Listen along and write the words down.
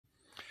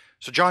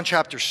So John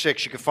chapter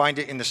 6, you can find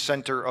it in the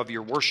center of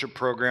your worship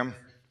program.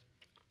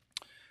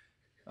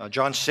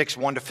 John 6,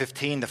 1 to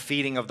 15, the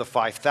feeding of the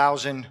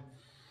 5,000.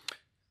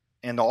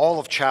 And all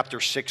of chapter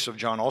 6 of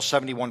John, all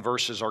 71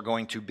 verses are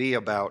going to be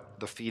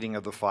about the feeding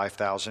of the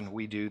 5,000.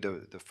 We do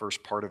the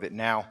first part of it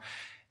now.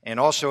 And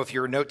also, if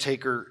you're a note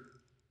taker,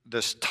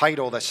 this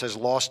title that says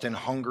Lost and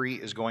Hungry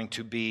is going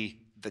to be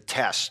the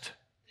test.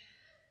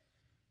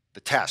 The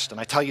test.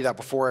 And I tell you that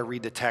before I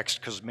read the text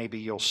because maybe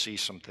you'll see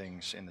some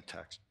things in the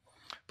text.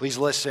 Please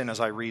listen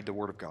as I read the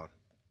Word of God.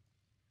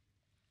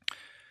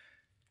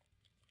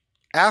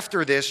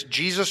 After this,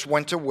 Jesus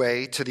went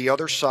away to the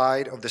other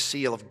side of the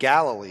Sea of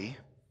Galilee,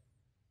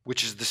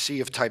 which is the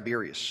Sea of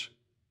Tiberias.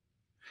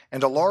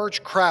 And a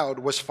large crowd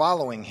was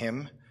following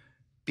him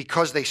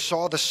because they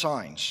saw the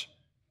signs.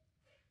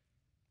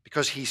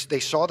 They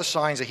saw the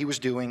signs that he was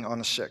doing on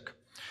the sick.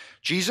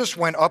 Jesus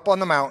went up on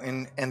the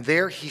mountain, and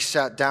there he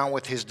sat down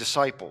with his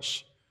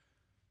disciples.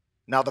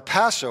 Now the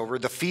Passover,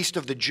 the feast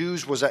of the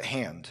Jews, was at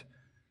hand.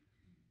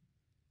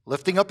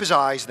 Lifting up his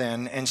eyes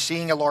then, and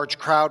seeing a large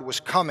crowd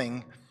was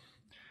coming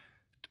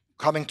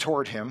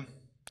toward him,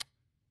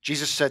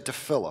 Jesus said to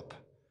Philip,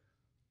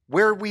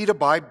 "Where are we to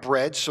buy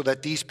bread so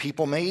that these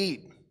people may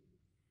eat?"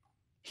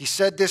 He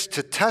said this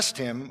to test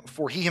him,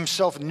 for he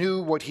himself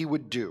knew what he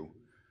would do.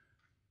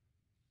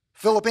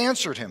 Philip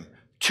answered him,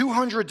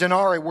 200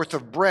 denarii worth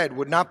of bread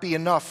would not be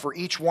enough for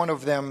each one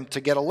of them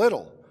to get a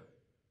little.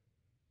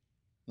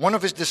 One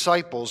of his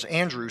disciples,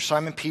 Andrew,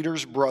 Simon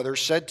Peter's brother,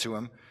 said to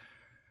him,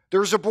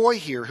 "There is a boy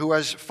here who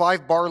has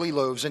 5 barley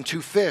loaves and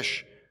 2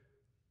 fish.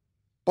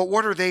 But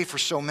what are they for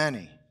so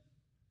many?"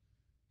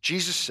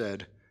 Jesus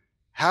said,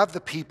 "Have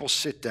the people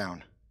sit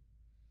down."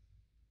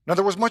 Now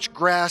there was much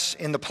grass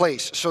in the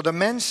place, so the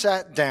men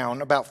sat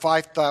down, about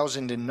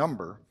 5,000 in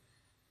number.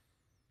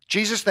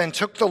 Jesus then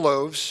took the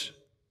loaves,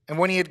 and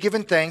when he had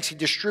given thanks, he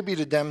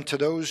distributed them to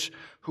those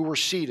who were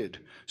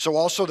seated. So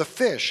also the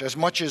fish, as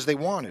much as they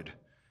wanted.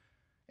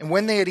 And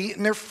when they had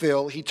eaten their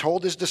fill, he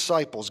told his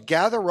disciples,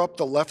 "Gather up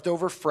the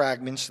leftover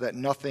fragments that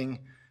nothing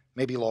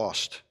may be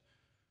lost."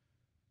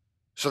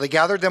 So they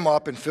gathered them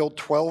up and filled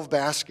 12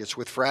 baskets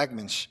with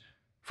fragments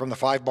from the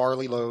 5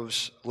 barley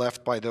loaves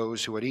left by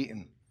those who had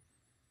eaten.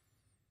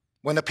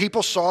 When the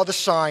people saw the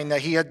sign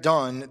that he had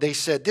done, they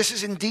said, "This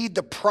is indeed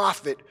the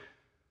prophet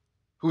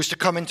who is to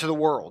come into the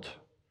world."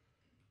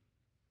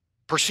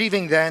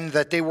 Perceiving then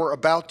that they were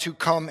about to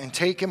come and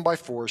take him by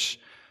force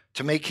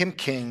to make him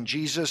king,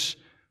 Jesus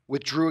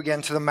withdrew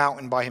again to the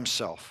mountain by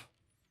himself.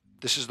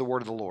 This is the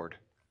word of the Lord.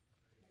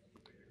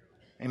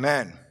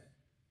 Amen.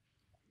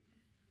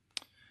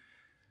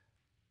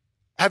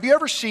 Have you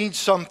ever seen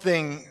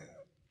something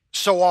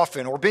so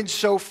often or been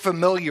so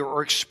familiar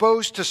or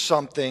exposed to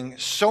something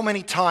so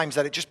many times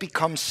that it just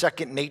becomes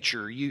second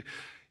nature? You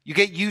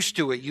get used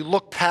to it. You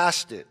look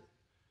past it.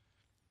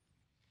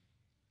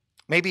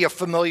 Maybe a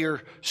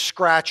familiar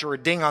scratch or a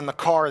ding on the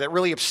car that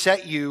really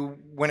upset you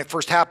when it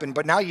first happened,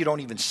 but now you don't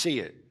even see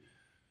it.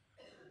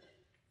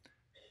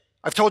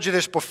 I've told you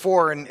this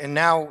before, and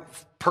now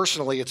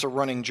personally it's a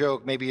running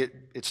joke. Maybe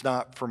it's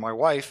not for my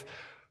wife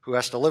who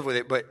has to live with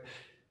it, but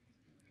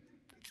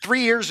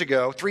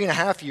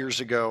 3.5 years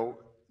ago,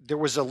 there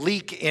was a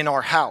leak in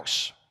our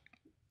house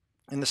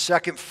in the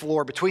second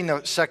floor, between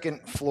the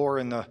second floor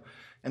and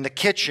the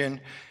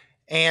kitchen,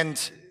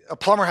 and a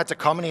plumber had to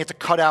come and he had to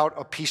cut out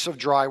a piece of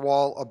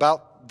drywall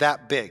about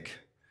that big,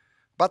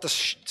 about the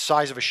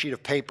size of a sheet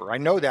of paper. I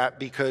know that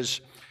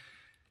because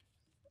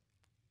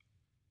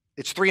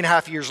it's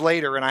 3.5 years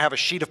later and I have a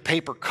sheet of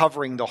paper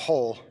covering the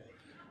hole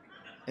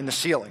in the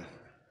ceiling.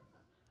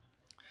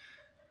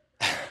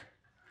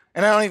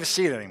 And I don't even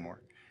see it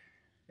anymore.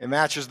 It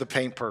matches the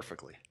paint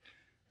perfectly.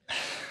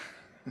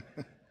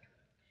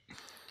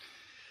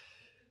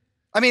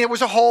 I mean, it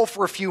was a hole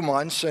for a few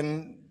months,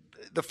 and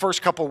the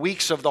first couple of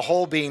weeks of the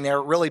hole being there,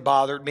 it really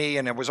bothered me,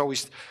 and I was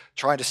always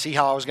trying to see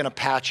how I was going to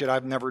patch it.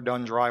 I've never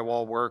done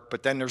drywall work,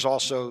 but then there's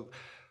also,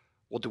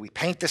 well, do we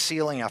paint the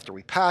ceiling after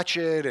we patch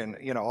it?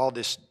 And, all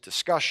this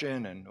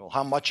discussion, and well,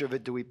 how much of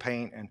it do we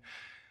paint? And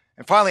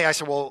finally I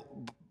said, well,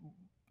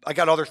 I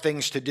got other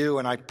things to do,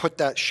 and I put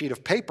that sheet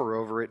of paper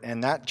over it,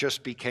 and that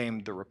just became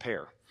the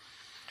repair.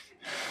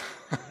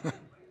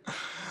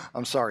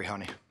 I'm sorry,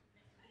 honey.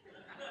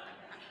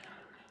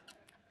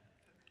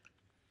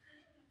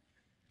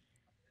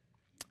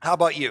 How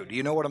about you? Do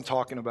you know what I'm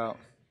talking about?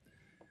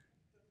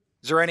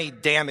 Is there any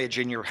damage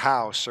in your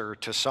house or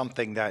to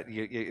something that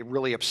it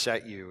really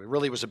upset you? It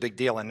really was a big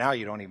deal, and now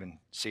you don't even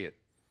see it.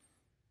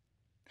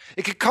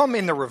 It could come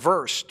in the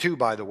reverse, too,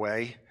 by the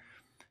way.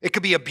 It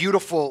could be a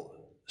beautiful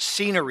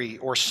scenery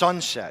or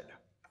sunset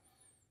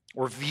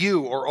or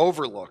view or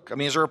overlook. I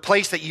mean, is there a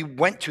place that you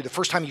went to the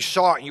first time you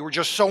saw it and you were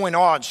just so in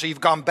awe, so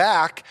you've gone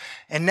back,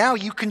 and now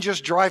you can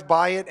just drive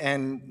by it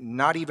and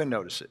not even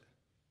notice it?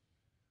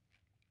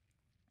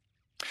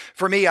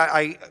 For me,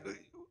 I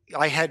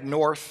head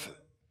north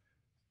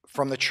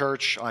from the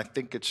church. I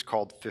think it's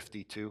called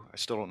 52. I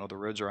still don't know the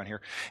roads around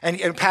here.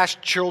 And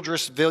past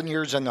Childress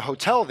Vineyards and the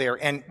hotel there.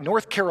 And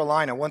North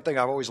Carolina, one thing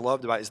I've always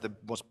loved about it is the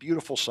most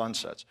beautiful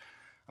sunsets.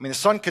 I mean, the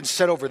sun could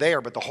set over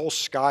there, but the whole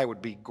sky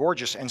would be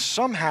gorgeous. And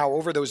somehow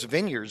over those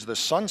vineyards, the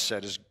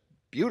sunset is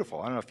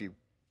beautiful. I don't know if you've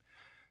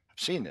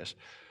seen this.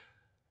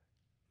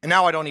 And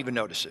now I don't even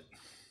notice it.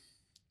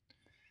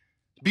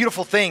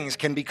 Beautiful things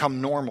can become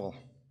normal.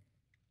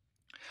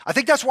 I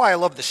think that's why I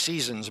love the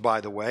seasons,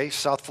 by the way.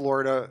 South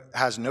Florida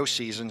has no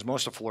seasons.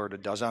 Most of Florida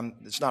does.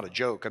 It's not a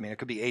joke. I mean, it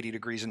could be 80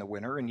 degrees in the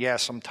winter, and yeah,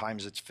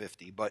 sometimes it's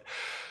 50, but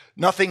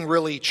nothing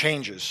really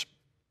changes.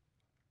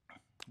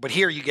 But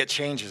here you get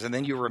changes, and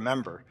then you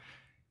remember.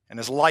 And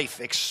as life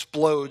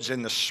explodes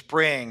in the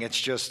spring, it's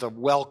just a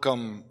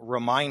welcome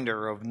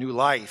reminder of new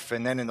life.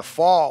 And then in the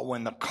fall,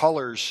 when the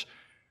colors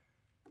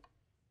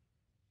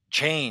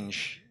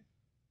change,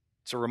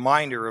 it's a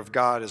reminder of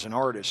God as an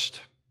artist.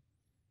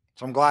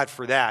 So I'm glad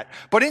for that.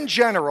 But in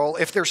general,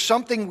 if there's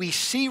something we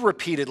see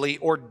repeatedly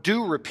or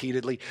do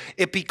repeatedly,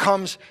 it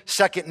becomes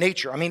second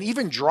nature. I mean,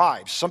 even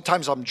drives.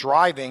 Sometimes I'm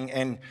driving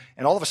and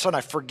all of a sudden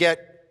I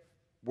forget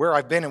where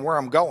I've been and where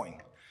I'm going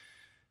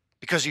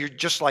because you're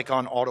just like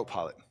on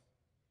autopilot.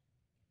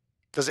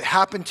 Does it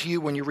happen to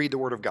you when you read the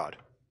Word of God?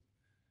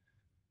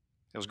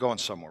 I was going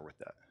somewhere with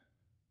that.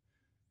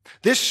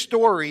 This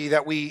story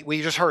that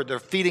we just heard, the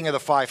feeding of the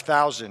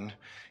 5,000,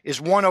 is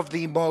one of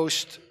the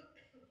most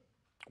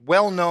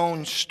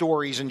well-known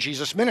stories in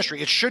Jesus'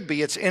 ministry. It should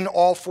be. It's in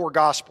all four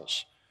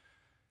Gospels.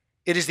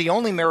 It is the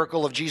only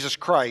miracle of Jesus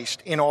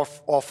Christ in all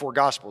four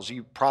Gospels.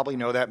 You probably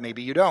know that.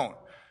 Maybe you don't.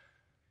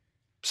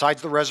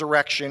 Besides the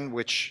resurrection,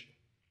 which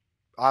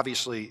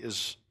obviously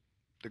is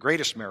the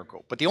greatest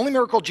miracle. But the only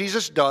miracle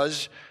Jesus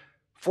does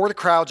for the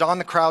crowds, on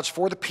the crowds,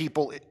 for the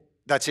people,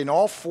 that's in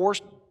all four,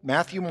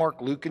 Matthew,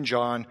 Mark, Luke, and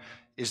John,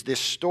 is this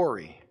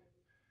story.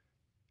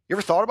 You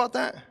ever thought about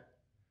that?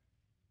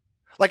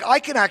 Like, I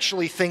can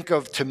actually think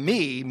of, to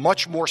me,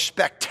 much more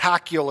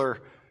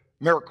spectacular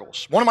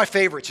miracles. One of my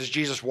favorites is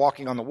Jesus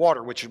walking on the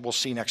water, which we'll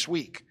see next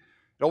week.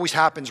 It always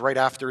happens right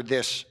after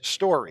this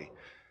story.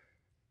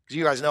 Because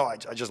you guys know I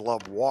just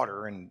love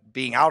water and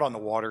being out on the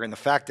water, and the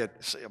fact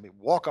that, I mean,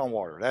 walk on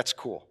water, that's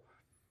cool.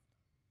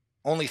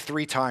 Only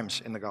 3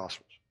 times in the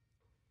Gospels.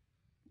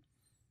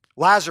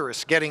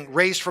 Lazarus getting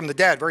raised from the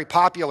dead, very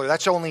popular.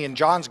 That's only in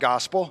John's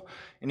Gospel.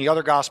 In the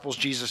other Gospels,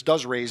 Jesus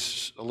does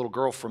raise a little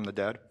girl from the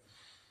dead.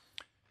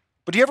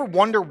 But do you ever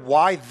wonder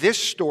why this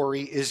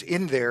story is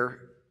in there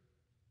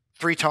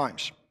 3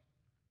 times?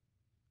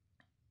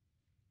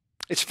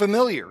 It's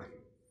familiar.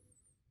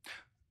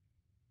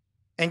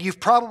 And you've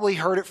probably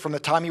heard it from the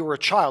time you were a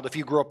child if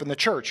you grew up in the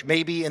church,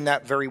 maybe in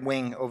that very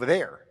wing over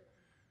there.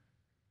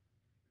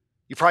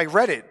 You probably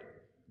read it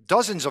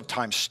dozens of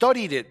times,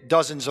 studied it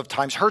dozens of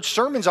times, heard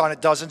sermons on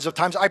it dozens of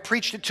times. I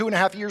preached it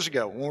 2.5 years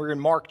ago when we were in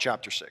Mark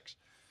chapter 6.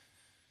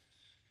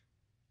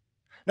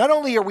 Not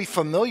only are we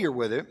familiar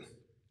with it,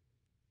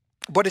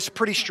 but it's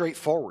pretty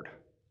straightforward.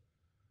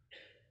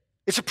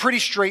 It's a pretty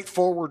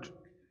straightforward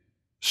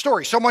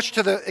story, so much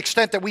to the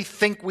extent that we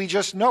think we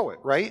just know it,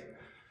 right?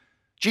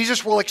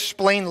 Jesus will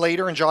explain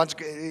later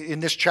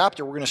in this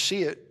chapter, we're going to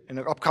see it in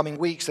the upcoming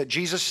weeks, that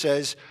Jesus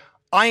says,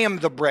 I am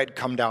the bread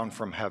come down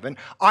from heaven.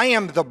 I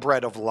am the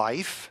bread of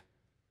life.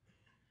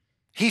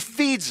 He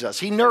feeds us.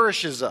 He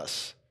nourishes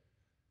us.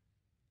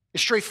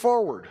 It's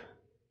straightforward.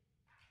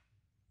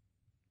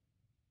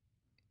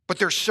 But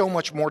there's so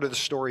much more to the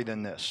story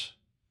than this.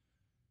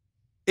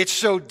 It's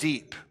so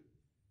deep.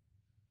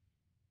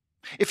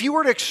 If you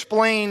were to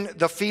explain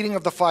the feeding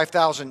of the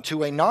 5,000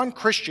 to a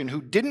non-Christian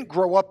who didn't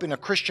grow up in a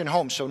Christian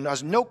home, so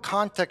has no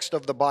context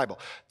of the Bible,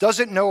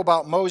 doesn't know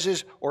about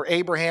Moses or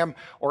Abraham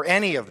or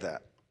any of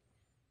that,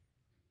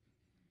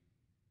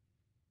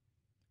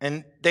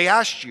 and they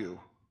asked you,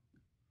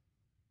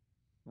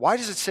 why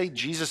does it say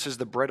Jesus is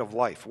the bread of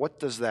life? What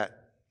does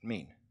that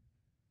mean?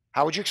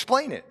 How would you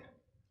explain it?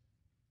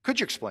 Could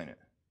you explain it?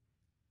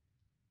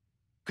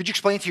 Could you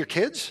explain it to your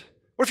kids?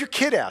 What if your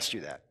kid asked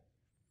you that?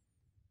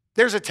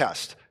 There's a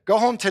test. Go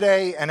home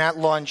today and at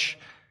lunch,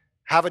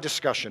 have a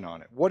discussion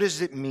on it. What does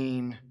it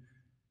mean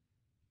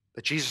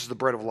that Jesus is the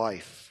bread of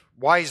life?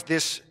 Why is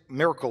this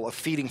miracle of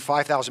feeding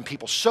 5,000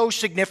 people so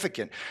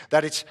significant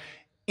that it's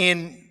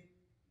in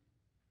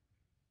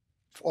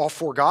all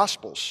 4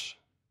 Gospels?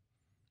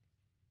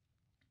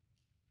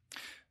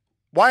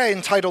 Why I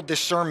entitled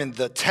this sermon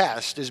The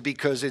Test is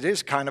because it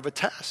is kind of a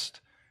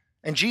test.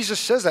 And Jesus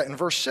says that in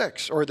verse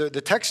 6, or the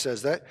text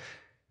says that.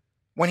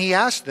 When he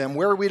asked them,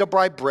 where are we to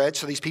buy bread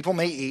so these people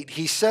may eat?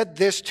 He said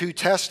this to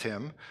test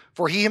him,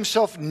 for he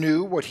himself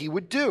knew what he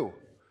would do.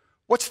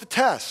 What's the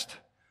test?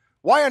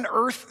 Why on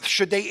earth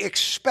should they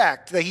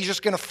expect that he's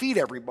just going to feed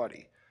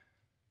everybody?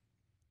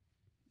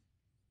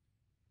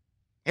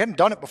 He hadn't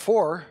done it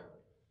before.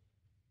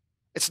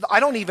 I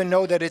don't even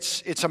know that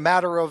it's a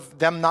matter of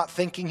them not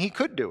thinking he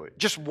could do it.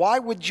 Just why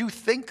would you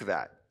think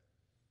that?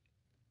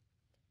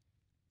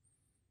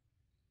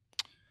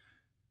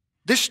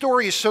 This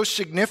story is so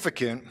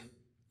significant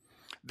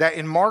that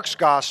in Mark's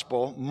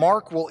gospel,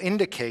 Mark will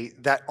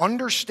indicate that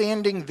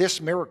understanding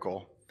this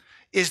miracle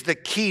is the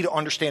key to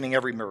understanding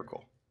every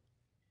miracle.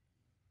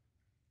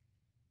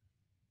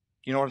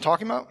 You know what I'm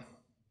talking about?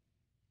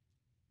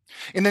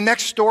 In the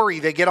next story,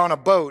 they get on a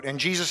boat, and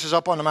Jesus is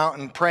up on the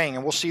mountain praying,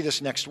 and we'll see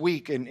this next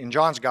week in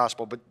John's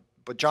gospel,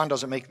 but John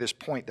doesn't make this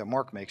point that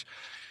Mark makes.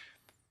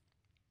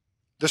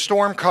 The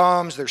storm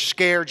comes, they're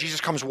scared.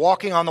 Jesus comes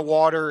walking on the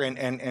water,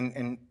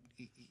 and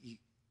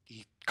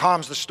he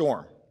calms the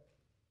storm.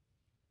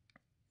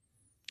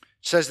 It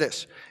says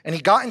this, and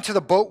he got into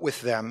the boat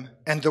with them,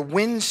 and the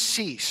wind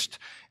ceased,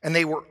 and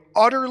they were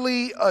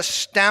utterly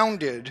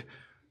astounded.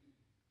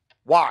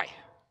 Why?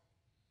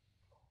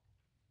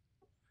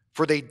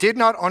 For they did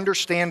not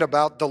understand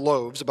about the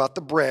loaves, about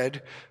the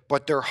bread,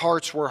 but their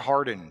hearts were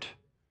hardened.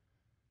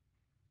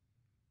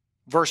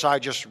 Verse I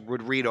just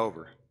would read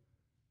over.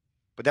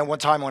 But then one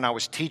time when I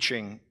was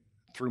teaching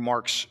through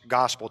Mark's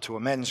gospel to a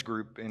men's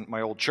group in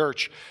my old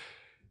church,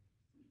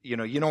 you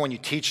know when you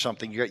teach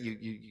something, you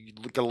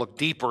got to look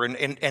deeper,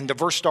 and the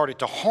verse started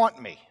to haunt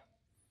me.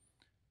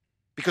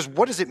 Because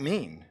what does it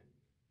mean?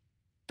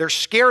 They're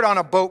scared on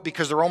a boat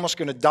because they're almost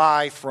going to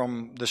die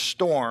from the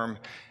storm,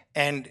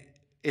 and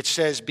it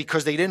says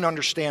because they didn't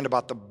understand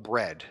about the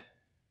bread.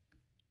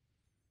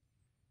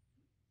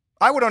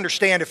 I would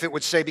understand if it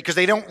would say because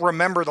they don't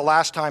remember the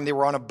last time they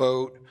were on a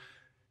boat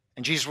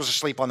and Jesus was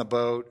asleep on the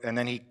boat and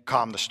then he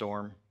calmed the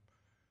storm.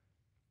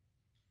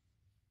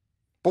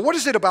 But what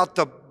is it about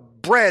the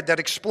bread that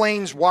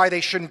explains why they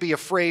shouldn't be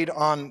afraid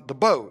on the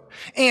boat?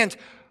 And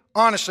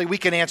honestly, we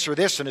can answer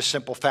this in a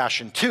simple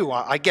fashion too.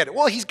 I get it.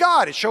 Well, he's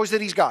God. It shows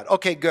that he's God.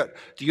 Okay, good.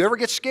 Do you ever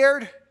get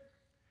scared?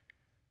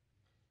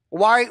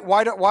 Why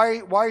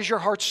is your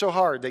heart so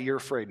hard that you're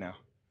afraid now?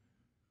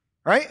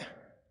 Right?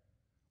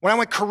 When I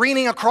went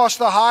careening across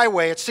the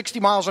highway at 60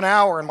 miles an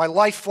hour and my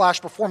life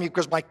flashed before me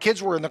because my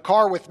kids were in the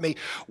car with me,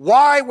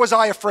 why was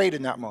I afraid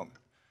in that moment?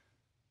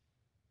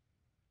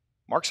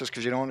 Mark says,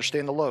 because you don't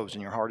understand the loaves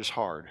and your heart is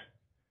hard.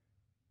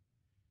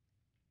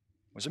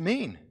 What does it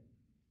mean?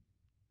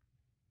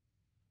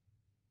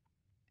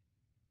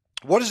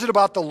 What is it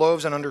about the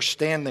loaves and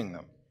understanding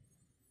them?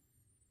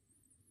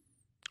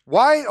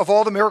 Why, of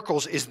all the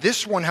miracles, is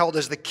this one held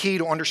as the key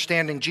to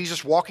understanding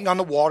Jesus walking on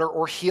the water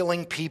or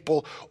healing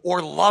people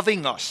or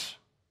loving us?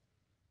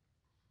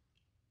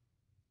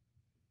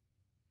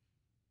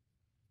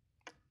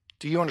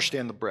 Do you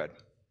understand the bread?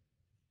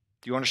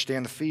 Do you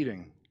understand the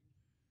feeding?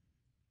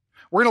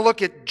 We're going to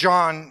look at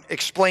John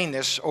explain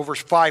this over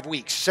 5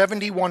 weeks,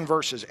 71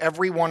 verses.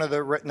 Every one of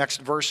the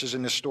next verses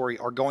in this story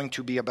are going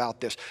to be about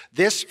this.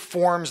 This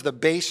forms the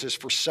basis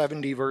for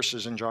 70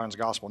 verses in John's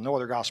gospel. No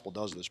other gospel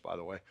does this, by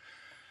the way.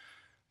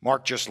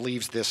 Mark just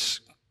leaves this,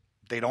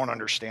 they don't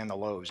understand the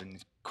loaves,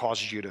 and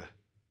causes you to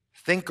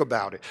think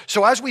about it.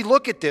 So as we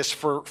look at this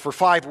for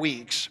 5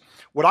 weeks,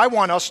 what I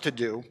want us to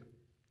do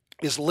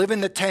is live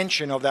in the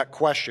tension of that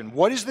question.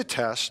 What is the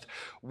test?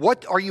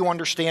 What are you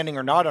understanding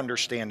or not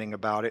understanding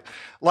about it?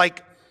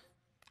 Like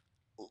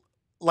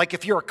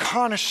if you're a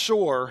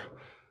connoisseur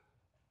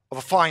of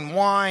a fine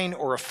wine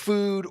or a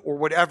food or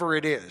whatever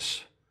it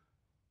is,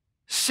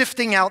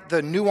 sifting out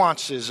the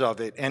nuances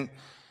of it and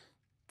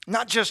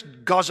not just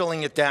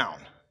guzzling it down.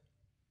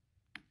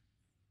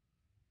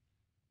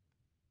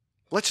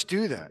 Let's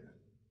do that.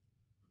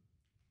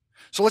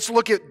 So let's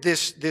look at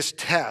this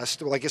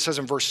test, like it says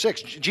in verse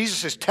 6.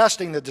 Jesus is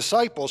testing the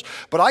disciples,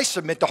 but I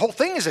submit the whole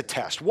thing is a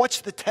test.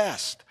 What's the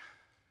test?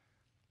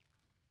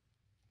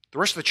 The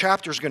rest of the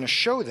chapter is going to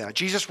show that.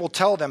 Jesus will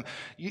tell them,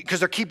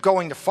 because they keep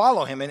going to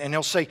follow him, and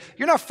he'll say,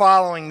 you're not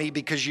following me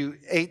because you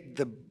ate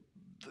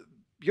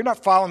you're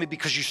not following me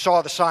because you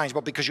saw the signs,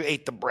 but because you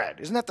ate the bread.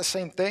 Isn't that the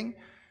same thing?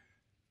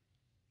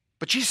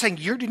 But Jesus is saying,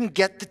 you didn't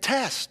get the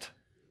test.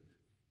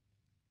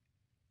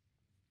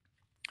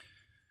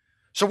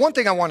 So one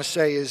thing I want to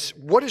say is,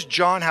 what does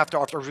John have to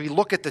offer? As we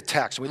look at the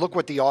text, we look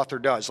what the author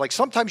does. Like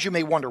sometimes you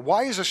may wonder,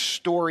 why is a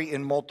story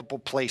in multiple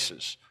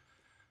places?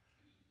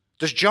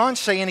 Does John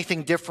say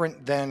anything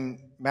different than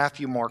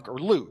Matthew, Mark, or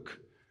Luke?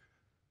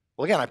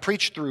 Well, again, I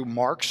preached through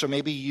Mark, so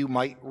maybe you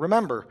might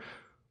remember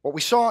what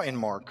we saw in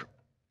Mark.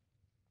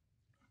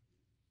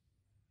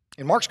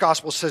 In Mark's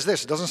gospel, it says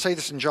this. It doesn't say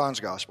this in John's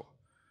gospel.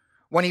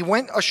 When he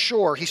went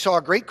ashore, he saw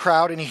a great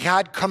crowd, and he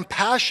had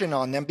compassion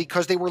on them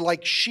because they were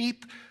like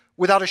sheep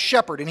without a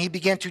shepherd, and he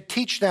began to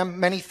teach them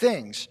many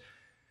things.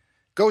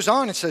 Goes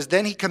on and says,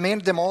 then he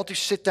commanded them all to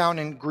sit down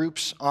in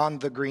groups on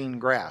the green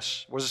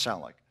grass. What does it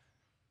sound like?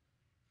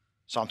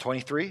 Psalm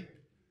 23.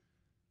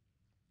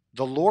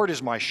 The Lord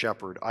is my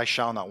shepherd, I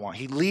shall not want.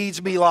 He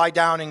leads me lie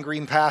down in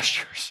green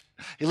pastures.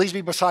 He leads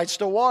me beside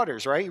still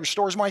waters, right? He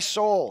restores my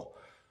soul.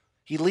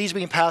 He leads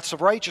me in paths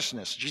of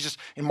righteousness. Jesus,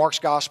 in Mark's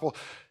gospel,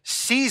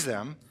 sees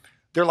them.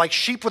 They're like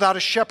sheep without a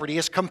shepherd. He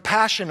has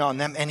compassion on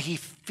them, and he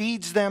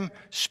feeds them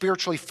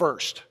spiritually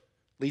first,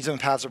 leads them in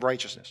paths of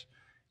righteousness.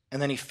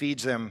 And then he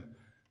feeds them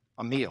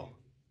a meal,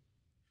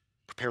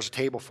 prepares a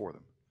table for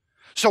them.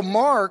 So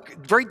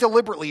Mark, very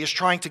deliberately, is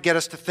trying to get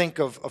us to think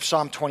of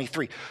Psalm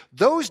 23.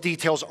 Those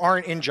details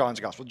aren't in John's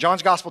gospel.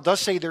 John's gospel does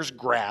say there's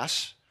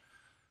grass,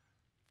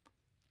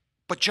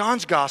 but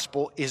John's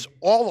gospel is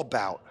all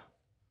about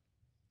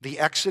the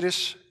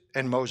Exodus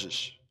and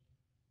Moses.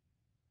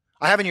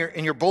 I have in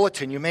your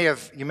bulletin, you may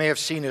have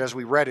seen it as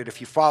we read it if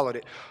you followed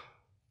it,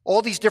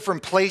 All these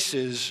different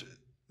places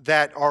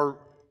that are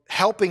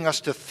helping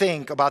us to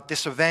think about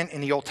this event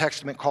in the Old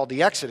Testament called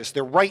the Exodus.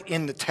 They're right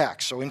in the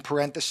text, so in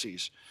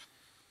parentheses.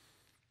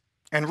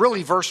 And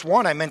really, verse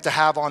 1, I meant to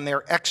have on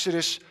there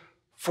Exodus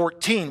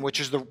 14, which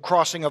is the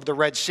crossing of the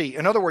Red Sea.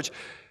 In other words,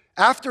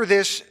 after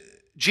this,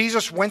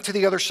 Jesus went to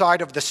the other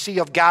side of the Sea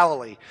of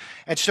Galilee.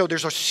 And so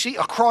there's a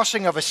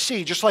crossing of a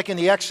sea, just like in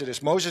the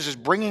Exodus. Moses is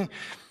bringing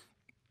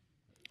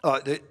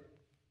the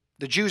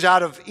Jews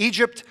out of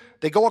Egypt.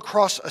 They go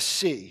across a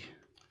sea.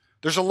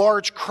 There's a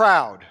large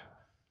crowd.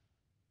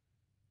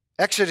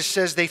 Exodus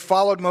says they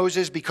followed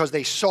Moses because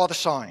they saw the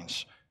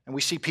signs. And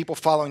we see people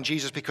following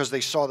Jesus because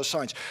they saw the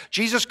signs.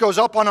 Jesus goes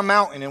up on a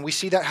mountain, and we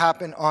see that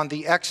happen on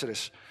the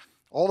Exodus.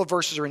 All the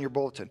verses are in your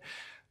bulletin.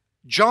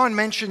 John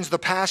mentions the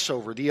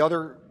Passover. The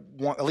other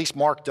one, at least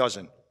Mark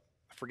doesn't.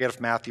 I forget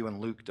if Matthew and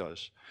Luke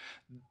does.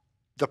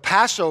 The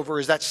Passover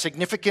is that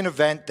significant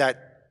event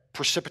that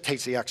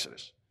precipitates the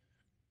Exodus.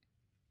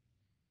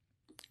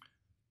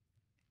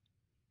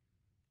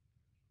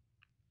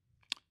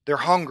 They're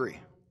hungry.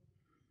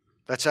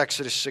 That's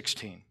Exodus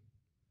 16.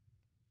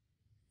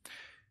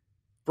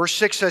 Verse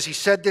 6 says he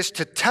said this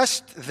to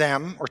test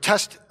them, or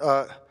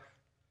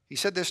he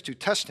said this to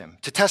test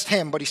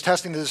him, but he's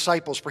testing the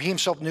disciples, for he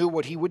himself knew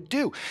what he would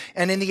do.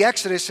 And in the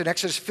Exodus, in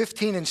Exodus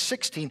 15 and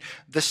 16,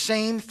 the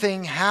same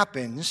thing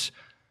happens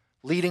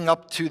leading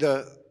up to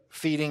the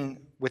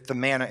feeding with the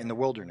manna in the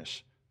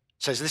wilderness.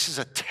 It says this is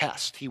a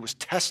test. He was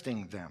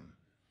testing them.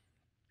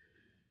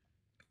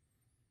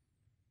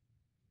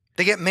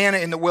 They get manna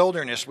in the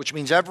wilderness, which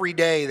means every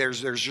day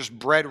there's just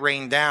bread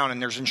rained down,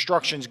 and there's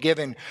instructions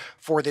given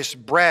for this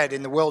bread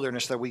in the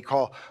wilderness that we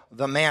call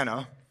the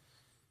manna,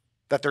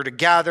 that they're to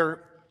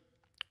gather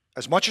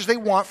as much as they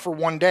want for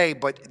one day,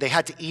 but they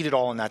had to eat it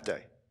all in that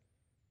day.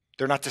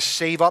 They're not to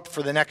save up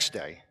for the next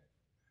day.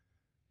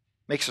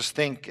 Makes us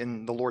think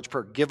in the Lord's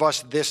Prayer, give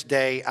us this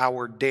day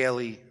our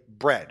daily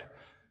bread.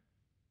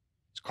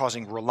 It's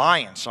causing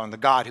reliance on the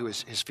God who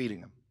is feeding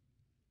them.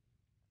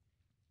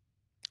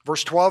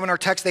 Verse 12 in our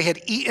text, they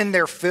had eaten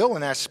their fill,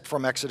 and that's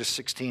from Exodus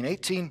 16,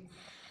 18.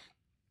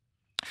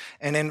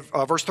 And in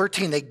verse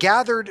 13, they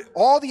gathered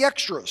all the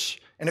extras,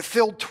 and it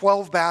filled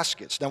 12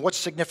 baskets. Now, what's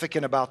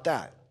significant about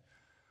that?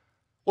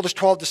 Well, there's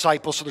 12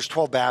 disciples, so there's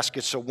 12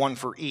 baskets, so one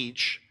for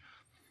each.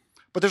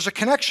 But there's a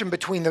connection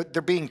between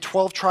there being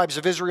 12 tribes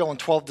of Israel and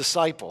 12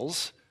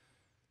 disciples.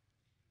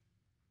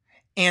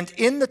 And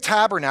in the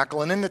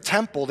tabernacle and in the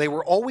temple, they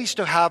were always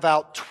to have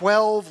out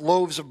 12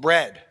 loaves of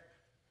bread,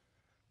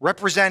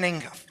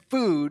 representing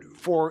food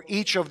for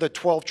each of the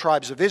 12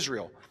 tribes of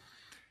Israel.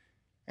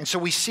 And so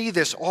we see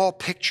this all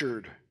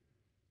pictured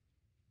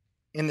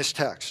in this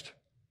text.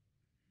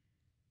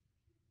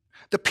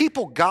 The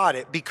people got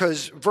it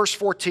because, verse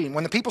 14,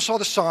 when the people saw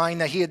the sign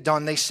that he had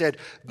done, they said,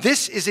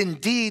 "This is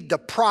indeed the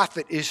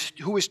prophet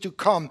who is to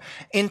come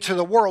into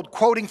the world,"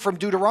 quoting from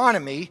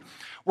Deuteronomy,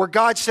 where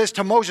God says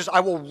to Moses,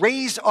 "I will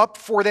raise up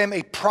for them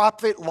a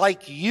prophet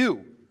like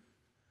you."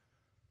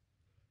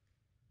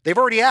 They've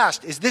already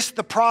asked, is this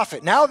the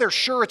prophet? Now they're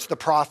sure it's the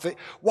prophet.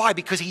 Why?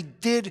 Because he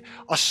did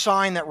a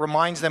sign that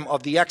reminds them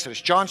of the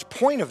Exodus. John's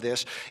point of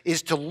this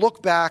is to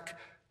look back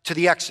to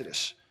the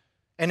Exodus.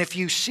 And if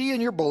you see in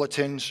your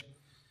bulletins,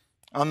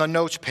 on the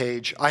notes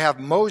page, I have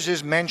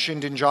Moses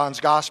mentioned in John's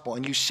gospel,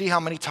 and you see how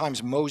many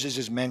times Moses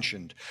is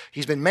mentioned.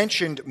 He's been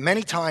mentioned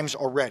many times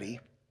already.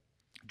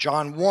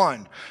 John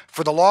 1,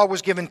 for the law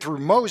was given through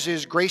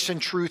Moses, grace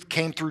and truth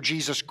came through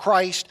Jesus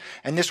Christ,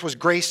 and this was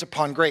grace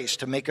upon grace,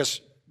 to make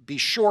us be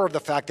sure of the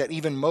fact that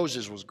even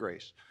Moses was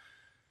grace.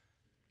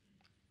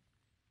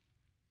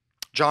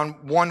 John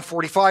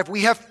 1:45,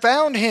 we have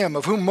found him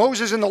of whom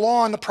Moses and the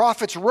law and the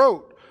prophets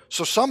wrote.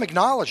 So some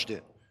acknowledged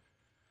it.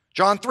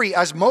 John 3,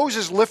 as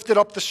Moses lifted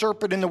up the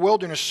serpent in the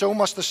wilderness, so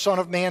must the Son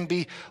of Man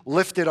be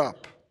lifted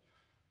up.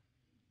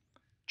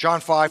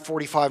 John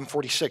 5:45 and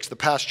 46, the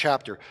past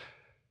chapter.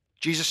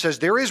 Jesus says,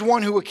 there is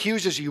one who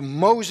accuses you,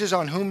 Moses,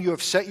 on whom you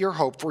have set your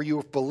hope, for you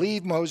have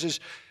believed Moses,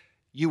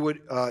 you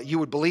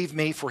would believe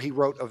me, for he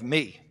wrote of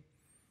me.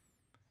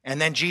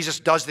 And then Jesus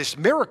does this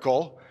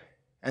miracle,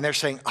 and they're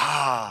saying,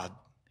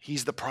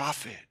 he's the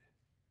prophet.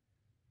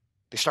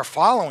 They start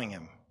following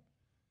him,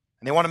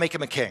 and they want to make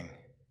him a king,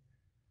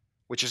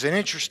 which is an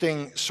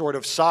interesting sort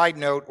of side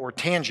note or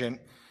tangent,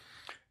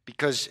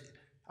 because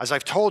as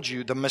I've told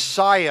you, the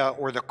Messiah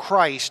or the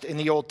Christ in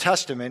the Old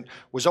Testament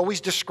was always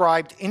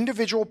described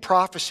individual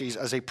prophecies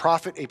as a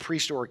prophet, a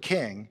priest, or a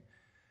king.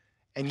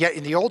 And yet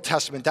in the Old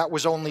Testament, that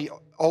was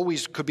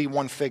always could be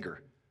one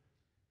figure.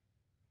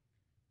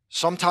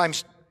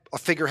 Sometimes a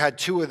figure had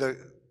two of the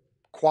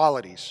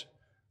qualities.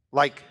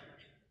 Like,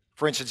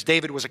 for instance,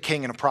 David was a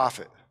king and a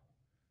prophet,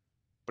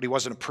 but he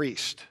wasn't a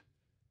priest.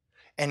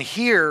 And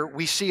here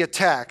we see a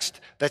text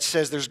that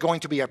says there's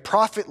going to be a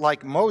prophet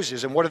like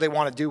Moses, and what do they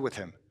want to do with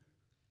him?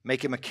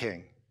 Make him a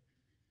king.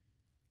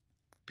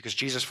 Because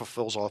Jesus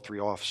fulfills all three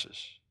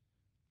offices.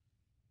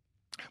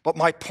 But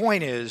my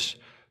point is,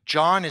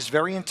 John is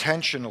very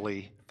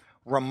intentionally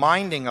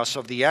reminding us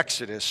of the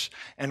Exodus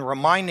and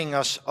reminding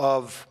us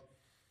of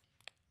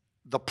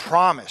the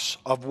promise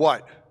of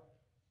what?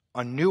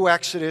 a new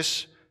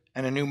Exodus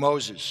and a new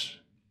Moses,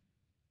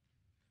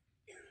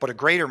 but a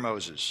greater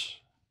Moses.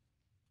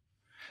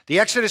 The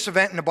Exodus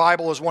event in the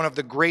Bible is one of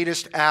the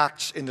greatest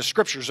acts in the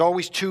Scriptures.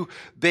 Always two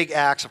big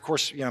acts. Of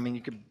course,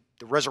 the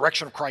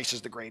resurrection of Christ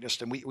is the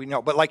greatest, and we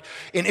know. But like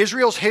in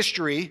Israel's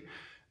history,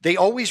 they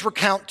always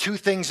recount two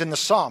things in the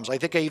Psalms. I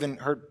think I even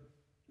heard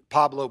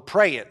Pablo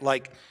pray it.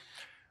 Like,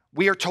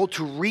 we are told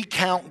to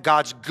recount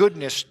God's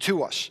goodness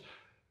to us.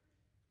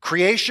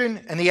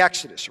 Creation and the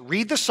Exodus.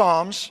 Read the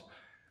Psalms.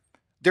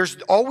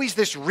 There's always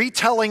this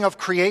retelling of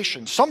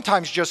creation,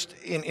 sometimes just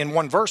in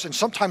one verse, and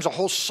sometimes a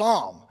whole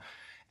psalm.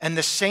 And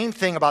the same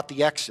thing about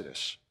the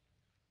Exodus.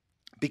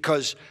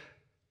 Because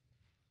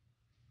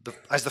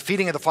as the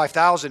feeding of the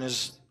 5,000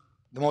 is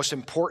the most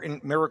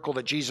important miracle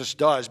that Jesus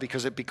does,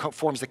 because it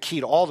forms the key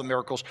to all the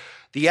miracles,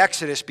 the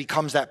Exodus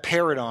becomes that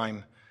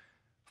paradigm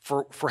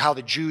for how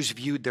the Jews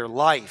viewed their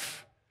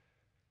life.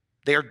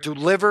 They are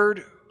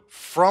delivered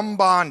from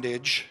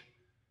bondage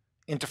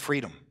into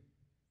freedom.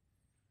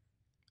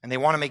 And they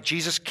want to make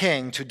Jesus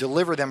king to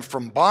deliver them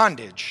from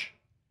bondage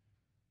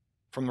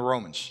from the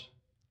Romans.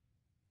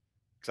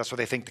 Because that's what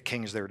they think the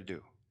king is there to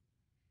do.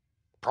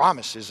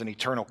 Promise is an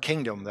eternal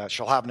kingdom that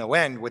shall have no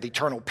end, with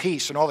eternal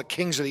peace, and all the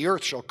kings of the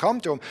earth shall come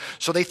to him.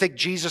 So they think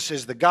Jesus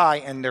is the guy,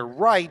 and they're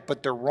right,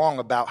 but they're wrong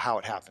about how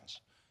it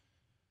happens.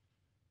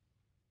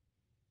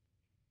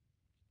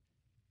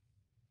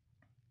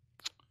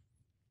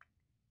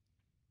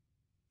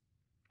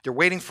 They're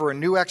waiting for a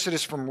new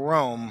Exodus from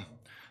Rome,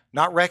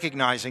 not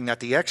recognizing that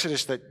the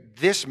Exodus that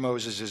this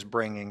Moses is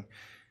bringing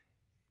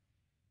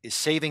is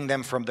saving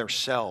them from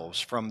themselves,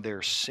 from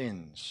their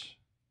sins.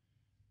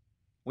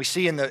 We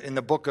see in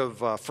the book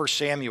of 1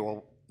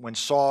 Samuel, when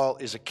Saul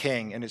is a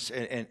king,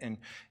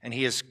 and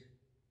he is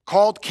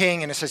called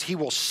king, and it says he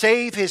will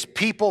save his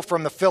people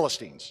from the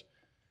Philistines.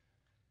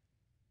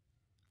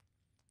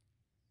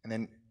 And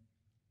then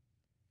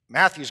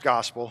Matthew's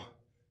gospel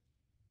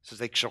says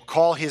they shall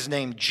call his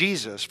name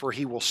Jesus, for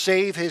he will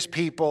save his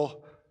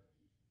people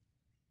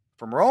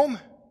from Rome,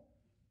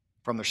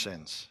 from their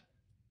sins.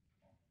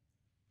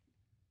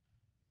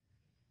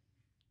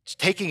 It's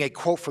taking a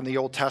quote from the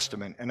Old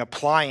Testament and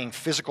applying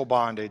physical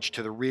bondage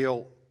to the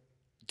real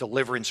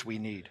deliverance we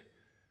need.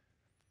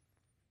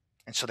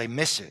 And so they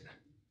miss it.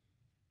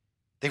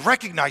 They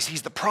recognize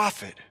he's the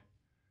prophet,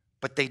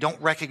 but they don't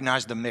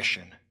recognize the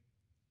mission.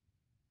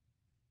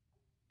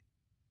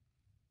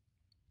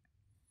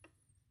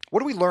 What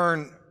do we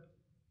learn?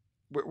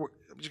 I'm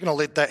just going to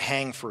let that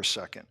hang for a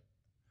second.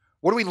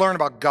 What do we learn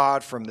about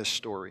God from this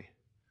story?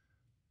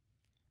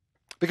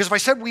 Because if I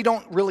said we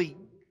don't really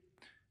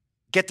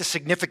get the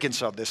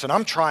significance of this, and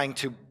I'm trying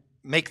to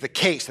make the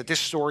case that this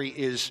story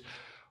is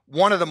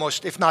one of the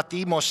most, if not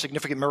the most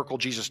significant miracle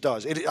Jesus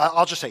does.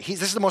 I'll just say,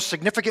 this is the most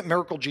significant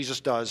miracle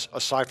Jesus does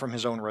aside from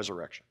his own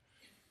resurrection.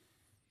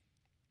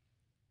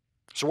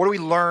 So what do we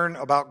learn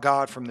about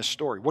God from this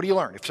story? What do you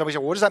learn? If somebody says,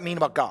 well, what does that mean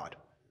about God?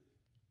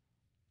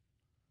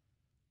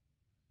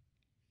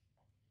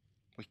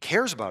 He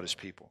cares about his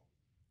people.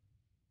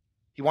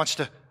 He wants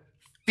to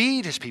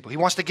feed his people. He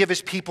wants to give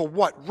his people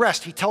what?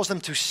 Rest. He tells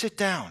them to sit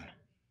down.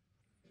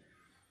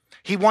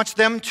 He wants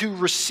them to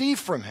receive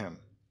from him.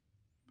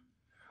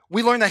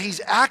 We learn that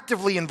he's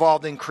actively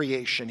involved in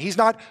creation. He's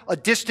not a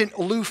distant,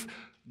 aloof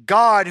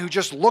God who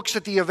just looks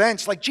at the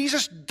events. Like,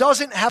 Jesus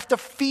doesn't have to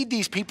feed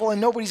these people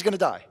and nobody's going to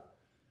die.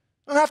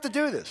 Don't have to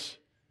do this.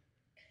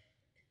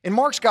 In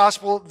Mark's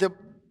gospel,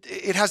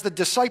 it has the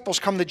disciples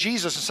come to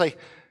Jesus and say,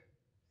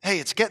 hey,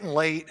 it's getting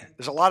late.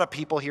 There's a lot of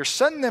people here.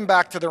 Send them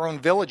back to their own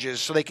villages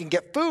so they can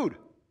get food.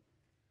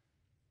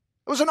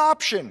 It was an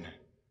option.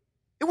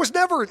 It was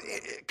never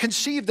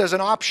conceived as an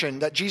option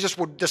that Jesus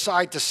would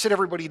decide to sit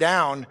everybody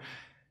down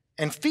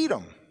and feed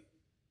them.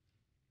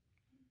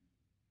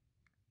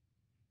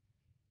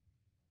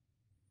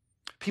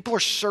 People are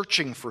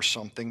searching for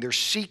something. They're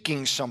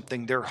seeking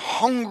something. They're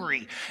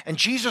hungry. And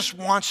Jesus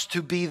wants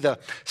to be the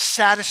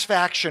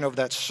satisfaction of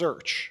that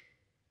search.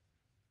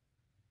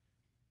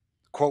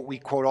 Quote we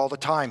quote all the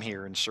time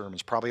here in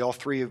sermons. Probably all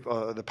three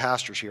of the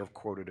pastors here have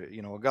quoted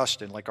it.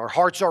 Augustine, like, our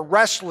hearts are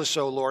restless,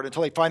 O Lord,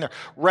 until they find their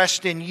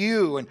rest in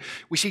you. And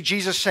we see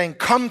Jesus saying,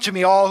 come to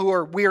me, all who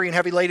are weary and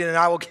heavy laden, and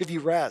I will give you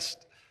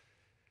rest.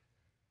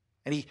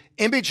 And he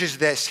images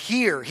this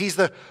here. He's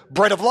the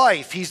bread of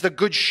life. He's the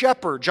good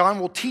shepherd. John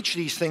will teach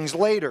these things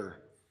later.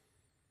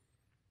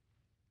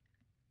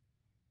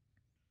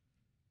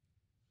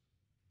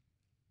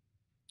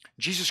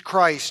 Jesus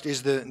Christ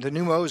is the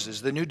new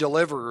Moses, the new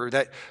deliverer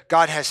that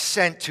God has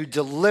sent to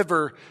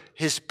deliver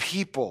his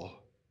people.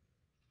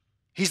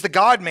 He's the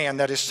God-man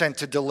that is sent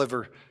to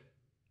deliver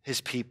his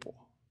people.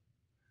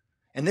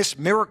 And this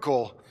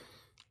miracle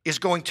is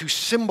going to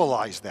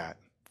symbolize that.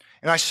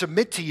 And I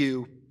submit to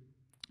you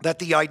that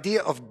the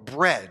idea of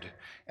bread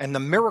and the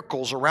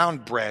miracles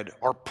around bread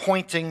are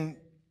pointing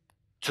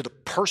to the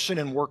person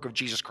and work of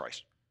Jesus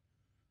Christ.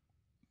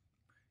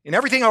 In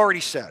everything I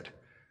already said,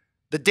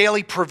 the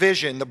daily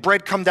provision, the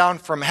bread come down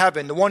from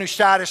heaven, the one who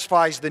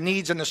satisfies the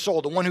needs in the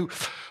soul, the one who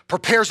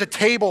prepares a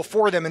table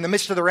for them in the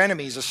midst of their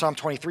enemies, as Psalm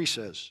 23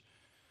 says.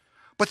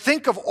 But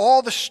think of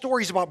all the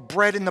stories about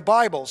bread in the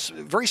Bible,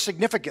 very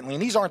significantly,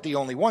 and these aren't the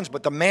only ones,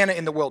 but the manna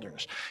in the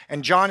wilderness.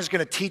 And John is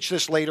going to teach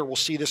this later. We'll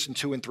see this in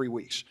 2 and 3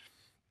 weeks.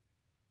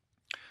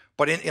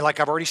 But like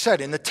I've already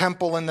said, in the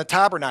temple and the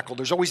tabernacle,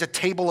 there's always a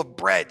table of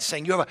bread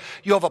saying you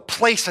have a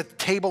place at the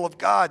table of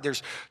God.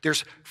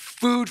 There's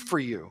food for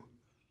you.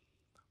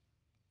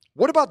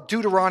 What about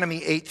Deuteronomy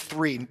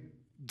 8:3?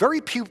 Very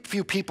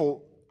few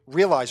people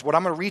realize what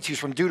I'm going to read to you is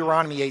from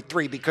Deuteronomy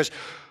 8:3, because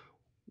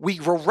we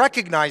will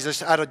recognize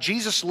this out of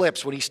Jesus'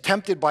 lips when he's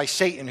tempted by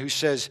Satan, who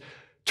says,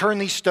 turn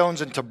these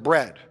stones into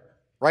bread,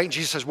 right? And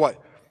Jesus says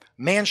what?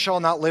 Man shall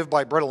not live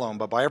by bread alone,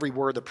 but by every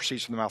word that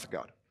proceeds from the mouth of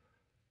God.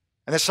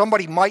 And then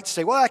somebody might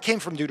say, well, that came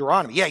from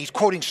Deuteronomy. Yeah, he's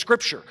quoting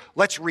Scripture.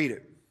 Let's read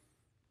it.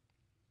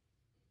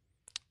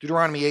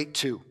 Deuteronomy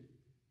 8:2.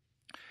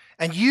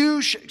 And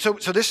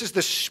so this is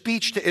the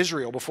speech to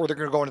Israel before they're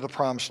going to go into the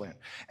promised land.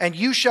 And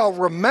you shall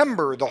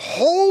remember the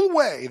whole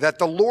way that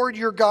the Lord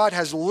your God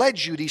has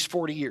led you these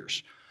 40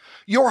 years.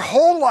 Your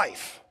whole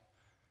life,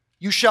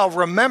 you shall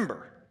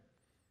remember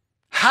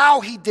how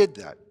he did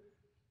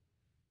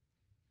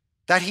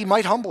that he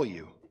might humble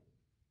you,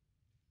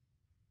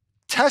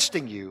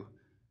 testing you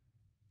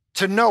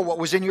to know what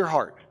was in your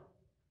heart.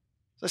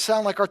 Does that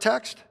sound like our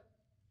text?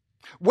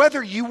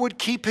 Whether you would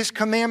keep his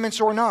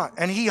commandments or not.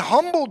 And he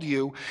humbled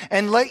you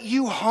and let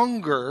you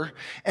hunger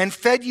and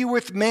fed you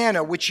with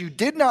manna, which you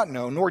did not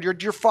know, nor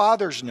did your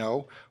fathers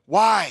know.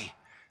 Why?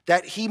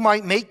 That he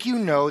might make you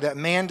know that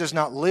man does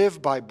not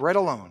live by bread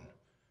alone,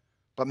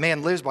 but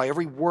man lives by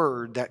every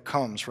word that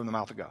comes from the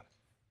mouth of God,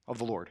 of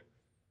the Lord.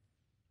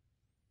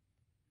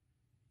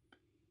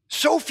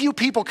 So few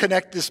people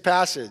connect this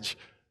passage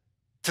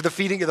to the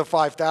feeding of the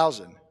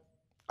 5,000.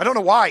 I don't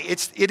know why.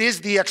 It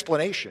is the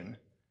explanation.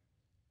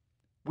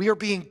 We are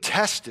being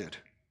tested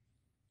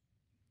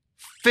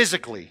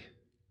physically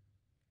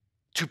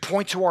to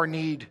point to our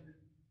need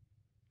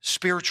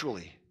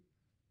spiritually.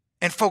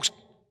 And folks,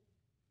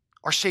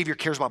 our Savior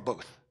cares about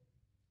both.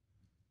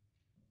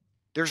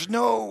 There's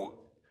no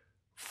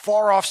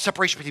far off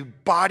separation between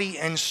body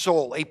and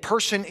soul. A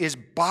person is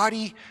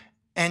body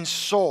and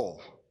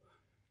soul.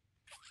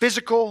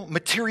 Physical,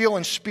 material,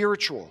 and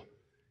spiritual.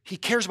 He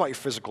cares about your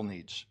physical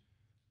needs.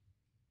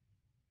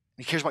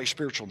 He cares about your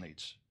spiritual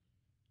needs.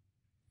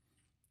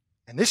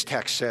 And this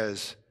text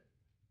says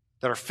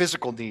that our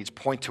physical needs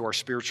point to our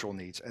spiritual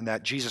needs, and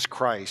that Jesus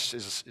Christ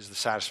is the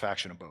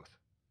satisfaction of both.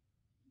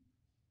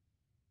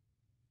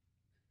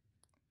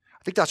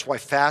 I think that's why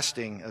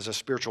fasting as a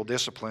spiritual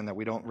discipline that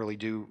we don't really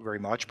do very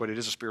much, but it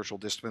is a spiritual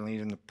discipline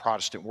in the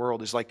Protestant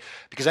world, is like,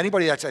 because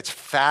anybody that's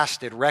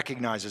fasted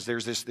recognizes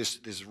there's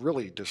this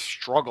really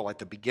struggle at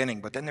the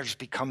beginning, but then there just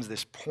becomes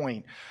this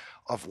point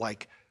of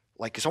like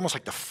it's almost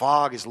like the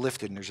fog is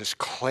lifted and there's this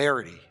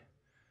clarity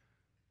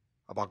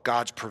about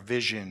God's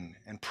provision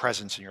and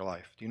presence in your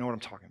life. Do you know what I'm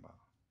talking about?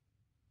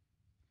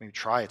 Maybe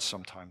try it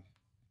sometime.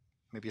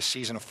 Maybe a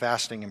season of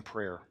fasting and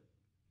prayer.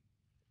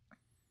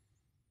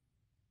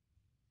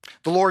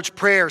 The Lord's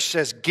Prayer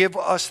says, give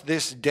us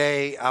this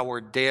day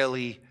our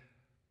daily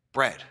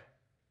bread.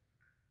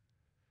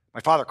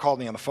 My father called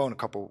me on the phone a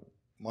couple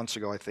months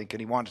ago, I think,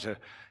 and he wanted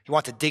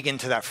to dig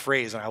into that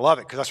phrase, and I love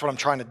it, because that's what I'm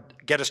trying to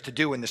get us to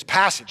do in this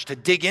passage, to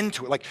dig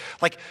into it.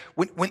 Like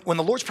when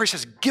the Lord's Prayer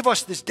says, give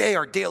us this day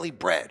our daily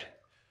bread,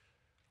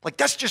 like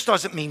that just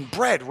doesn't mean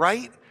bread,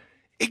 right?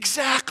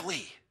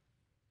 Exactly.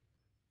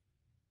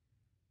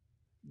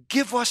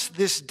 Give us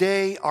this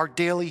day our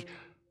daily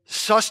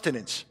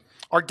sustenance,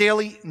 our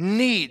daily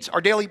needs,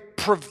 our daily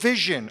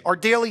provision, our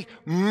daily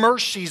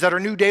mercies that are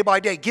new day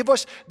by day. Give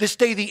us this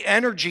day the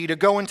energy to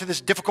go into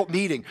this difficult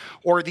meeting,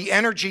 or the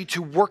energy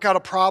to work out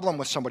a problem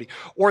with somebody,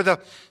 or the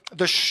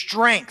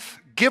strength.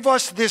 Give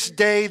us this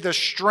day the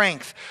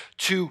strength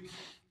to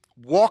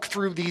walk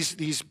through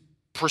these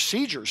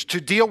procedures, to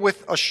deal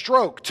with a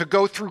stroke, to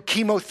go through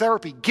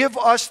chemotherapy. Give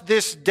us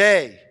this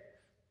day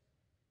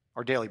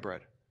our daily bread.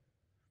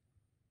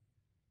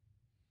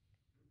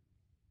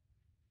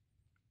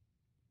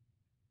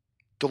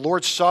 The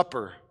Lord's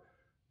Supper,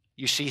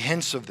 you see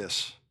hints of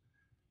this,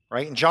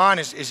 right? And John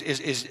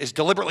is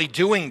deliberately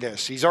doing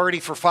this. He's already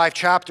for 5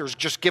 chapters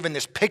just given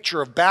this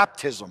picture of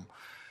baptism,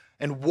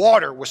 and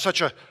water was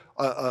such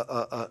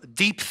a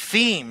deep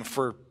theme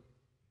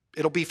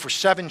it'll be for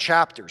 7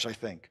 chapters, I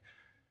think.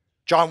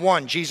 John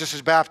 1, Jesus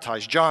is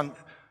baptized. John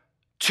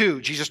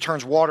 2, Jesus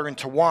turns water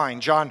into wine.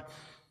 John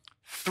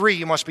 3,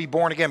 you must be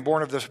born again,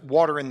 born of the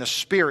water and the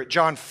Spirit.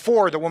 John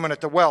 4, the woman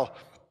at the well.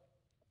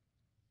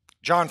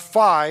 John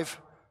 5,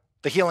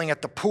 the healing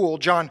at the pool.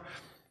 John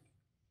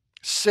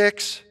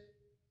 6,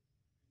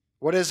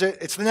 what is it?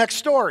 It's the next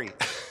story.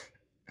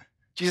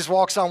 Jesus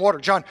walks on water.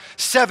 John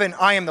 7,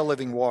 I am the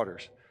living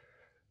waters.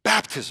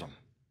 Baptism.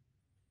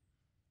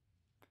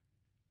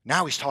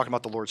 Now he's talking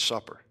about the Lord's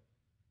Supper,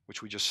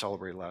 which we just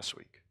celebrated last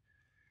week.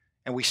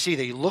 And we see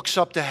that he looks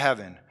up to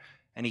heaven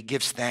and he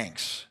gives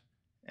thanks.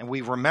 And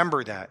we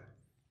remember that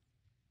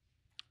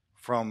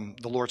from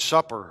the Lord's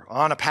Supper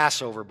on a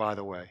Passover, by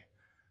the way,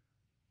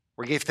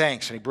 where he gave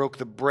thanks and he broke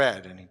the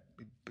bread and he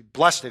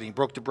blessed it and he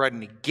broke the bread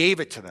and he gave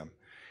it to them.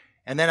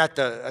 And then at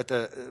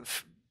the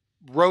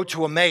road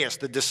to Emmaus,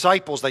 the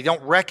disciples, they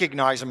don't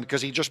recognize him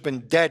because he's just been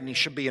dead and he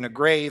should be in a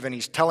grave, and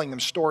he's telling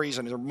them stories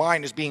and their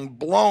mind is being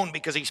blown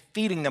because he's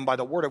feeding them by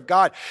the word of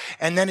God.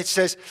 And then it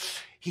says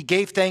he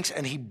gave thanks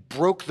and he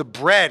broke the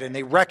bread and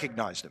they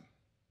recognized him.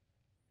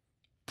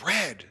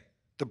 Bread,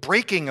 the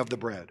breaking of the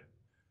bread,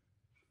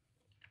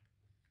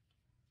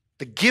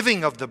 the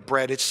giving of the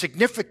bread, it's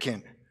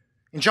significant.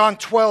 In John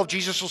 12,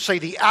 Jesus will say,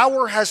 the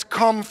hour has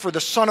come for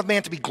the Son of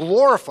Man to be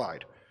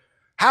glorified.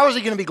 How is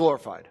he going to be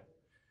glorified?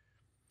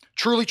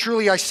 Truly,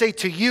 truly, I say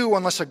to you,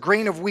 unless a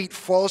grain of wheat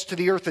falls to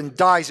the earth and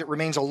dies, it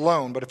remains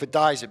alone. But if it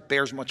dies, it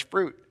bears much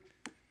fruit.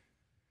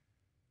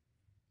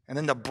 And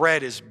then the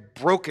bread is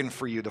broken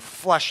for you, the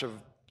flesh of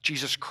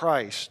Jesus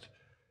Christ,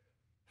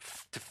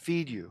 to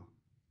feed you.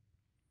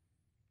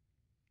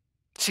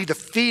 See, the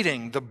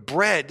feeding, the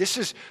bread, this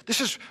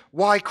is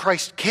why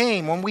Christ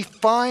came. When we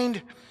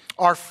find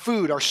our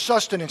food, our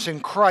sustenance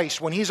in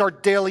Christ, when he's our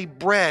daily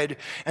bread,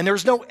 and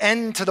there's no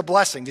end to the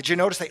blessing. Did you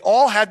notice they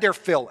all had their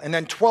fill and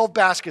then 12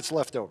 baskets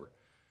left over?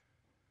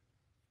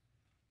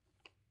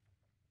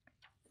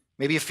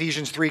 Maybe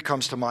Ephesians 3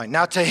 comes to mind.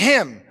 Now to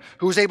him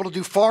who is able to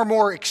do far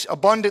more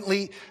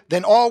abundantly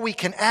than all we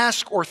can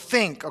ask or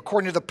think,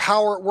 according to the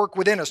power at work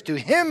within us, to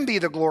him be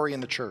the glory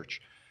in the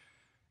church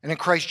and in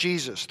Christ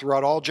Jesus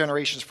throughout all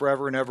generations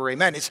forever and ever.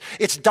 Amen.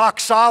 It's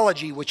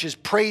doxology, which is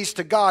praise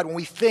to God when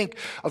we think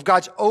of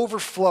God's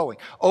overflowing,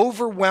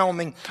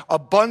 overwhelming,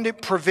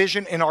 abundant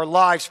provision in our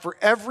lives for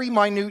every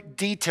minute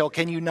detail.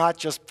 Can you not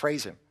just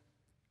praise him?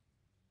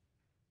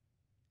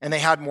 And they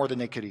had more than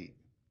they could eat.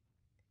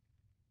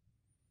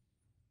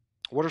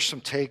 What are some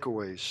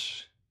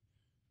takeaways?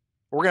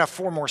 We're going to have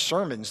 4 more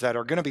sermons that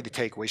are going to be the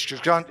takeaways.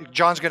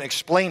 John's going to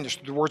explain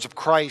the words of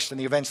Christ and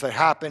the events that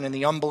happen and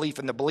the unbelief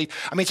and the belief.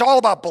 I mean, it's all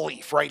about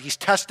belief, right? He's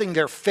testing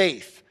their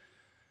faith.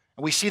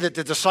 And we see that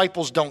the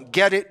disciples don't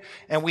get it,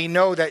 and we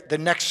know that the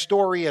next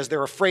story, as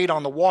they're afraid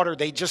on the water,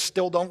 they just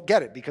still don't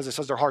get it because it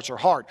says their hearts are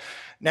hard.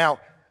 Now,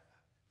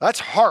 that's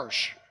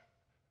harsh.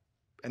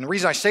 And the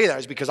reason I say that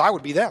is because I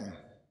would be them.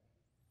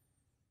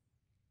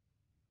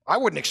 I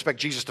wouldn't expect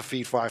Jesus to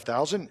feed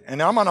 5,000,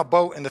 and I'm on a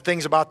boat and the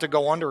thing's about to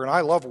go under, and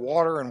I love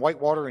water and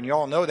white water, and you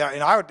all know that,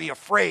 and I would be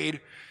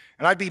afraid,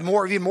 and I'd be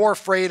even more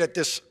afraid at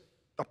this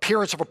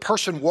appearance of a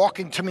person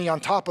walking to me on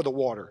top of the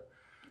water.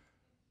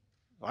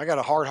 I got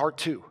a hard heart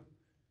too.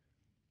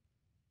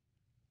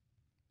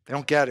 They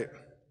don't get it.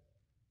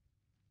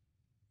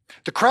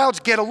 The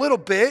crowds get a little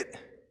bit.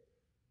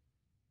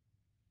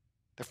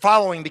 They're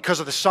following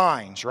because of the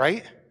signs,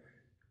 right?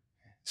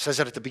 It says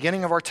that at the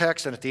beginning of our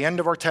text and at the end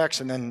of our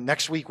text, and then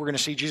next week we're going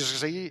to see Jesus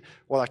say,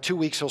 well, like 2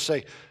 weeks he'll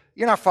say,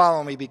 you're not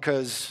following me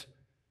because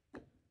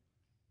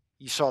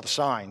you saw the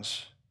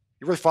signs.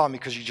 You're really following me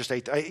because you just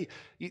ate. And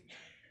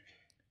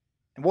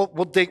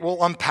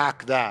we'll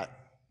unpack that.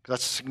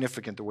 That's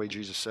significant the way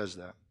Jesus says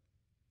that.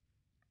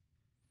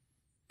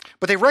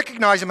 But they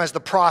recognize him as the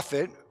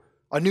prophet,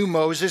 a new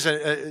Moses,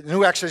 a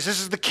new Exodus. This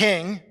is the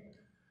king.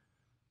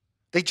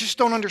 They just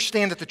don't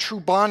understand that the true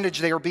bondage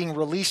they are being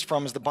released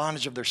from is the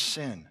bondage of their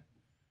sin.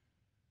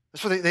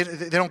 That's what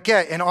they don't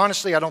get. And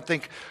honestly, I don't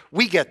think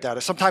we get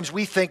that. Sometimes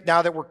we think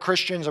now that we're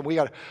Christians and we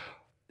got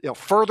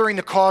furthering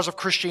the cause of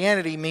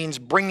Christianity means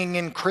bringing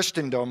in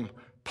Christendom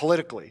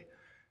politically.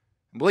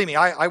 And believe me,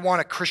 I want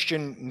a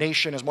Christian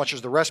nation as much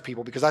as the rest of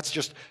people because that's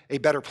just a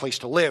better place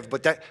to live.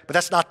 But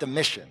that's not the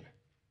mission.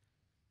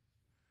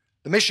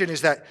 The mission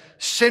is that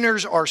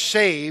sinners are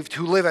saved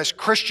who live as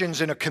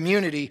Christians in a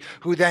community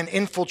who then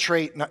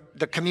infiltrate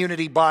the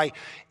community by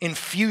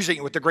infusing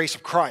it with the grace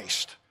of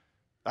Christ.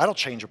 That'll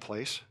change a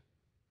place.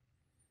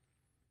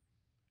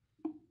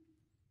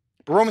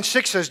 But Romans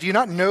 6 says, do you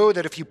not know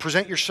that if you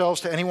present yourselves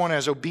to anyone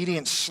as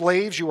obedient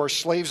slaves, you are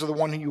slaves of the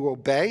one who you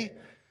obey,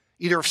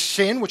 either of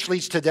sin, which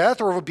leads to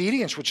death, or of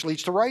obedience, which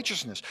leads to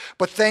righteousness?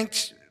 But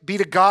thanks be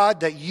to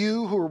God that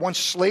you who were once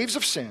slaves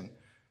of sin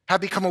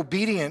have become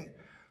obedient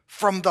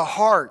from the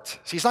heart.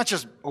 See, it's not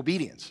just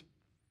obedience.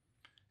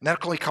 And that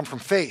can only come from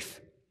faith.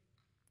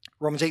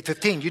 Romans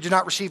 8:15, you did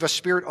not receive a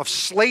spirit of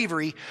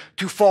slavery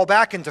to fall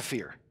back into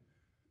fear.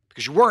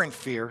 Because you were in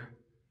fear,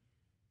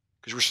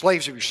 because you were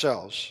slaves of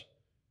yourselves.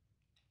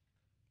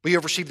 But you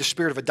have received the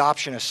spirit of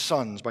adoption as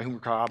sons, by whom we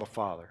call Abba,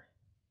 Father.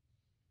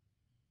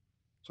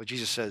 So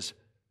Jesus says,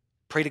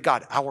 pray to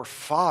God, our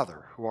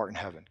Father who art in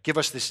heaven. Give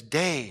us this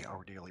day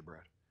our daily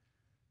bread.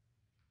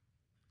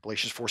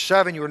 Galatians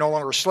 4:7, you are no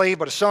longer a slave,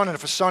 but a son, and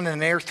if a son and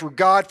an heir through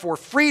God, for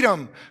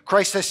freedom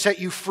Christ has set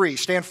you free.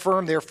 Stand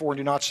firm, therefore, and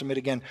do not submit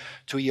again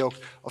to a yoke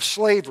of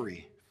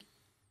slavery.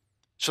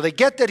 So they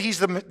get that he's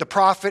the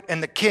prophet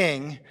and the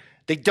king.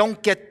 They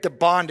don't get the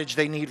bondage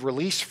they need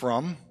release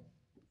from.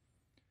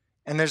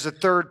 And there's a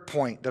third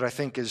point that I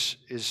think is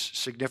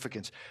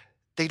significant.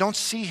 They don't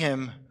see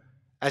him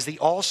as the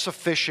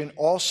all-sufficient,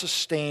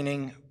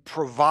 all-sustaining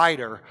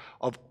provider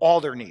of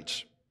all their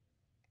needs,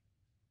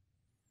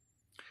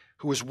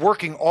 who is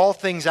working all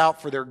things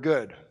out for their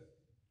good.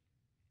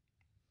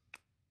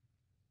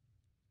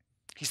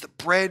 He's the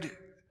bread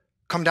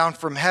come down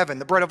from heaven,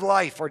 the bread of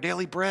life, our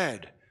daily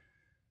bread.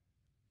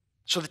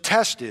 So the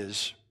test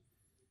is,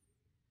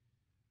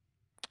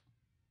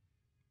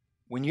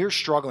 when you're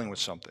struggling with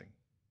something,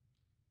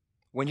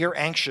 when you're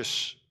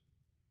anxious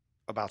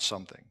about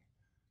something,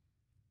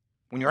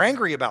 when you're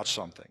angry about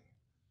something,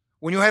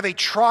 when you have a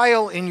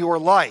trial in your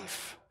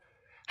life,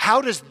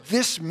 how does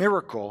this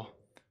miracle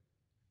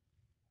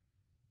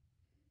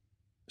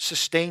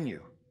sustain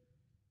you?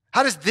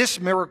 How does this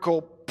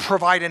miracle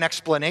provide an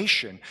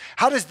explanation?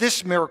 How does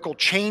this miracle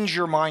change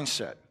your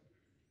mindset?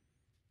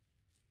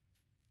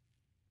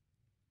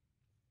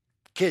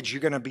 Kids,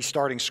 you're going to be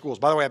starting schools.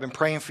 By the way, I've been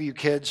praying for you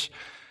kids,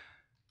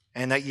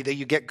 and that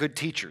you get good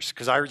teachers,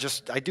 because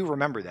I do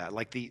remember that.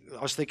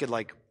 I was thinking,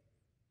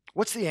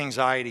 what's the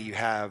anxiety you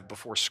have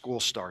before school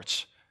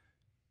starts?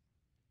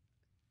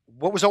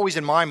 What was always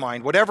in my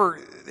mind, whatever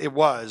it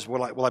was,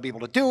 will I be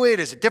able to do it?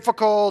 Is it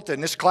difficult?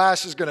 And this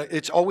class is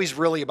it's always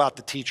really about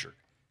the teacher.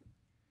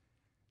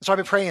 So I've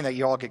been praying that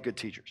you all get good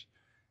teachers,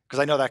 because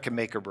I know that can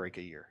make or break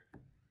a year.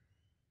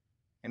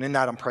 And in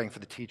that, I'm praying for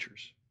the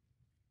teachers.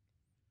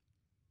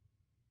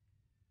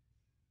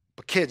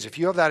 But kids, if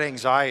you have that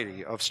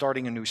anxiety of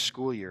starting a new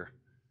school year,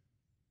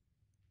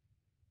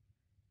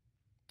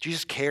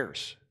 Jesus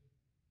cares.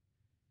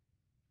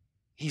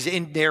 He's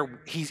in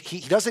there. He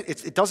doesn't.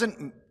 It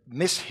doesn't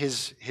miss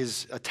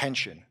his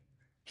attention.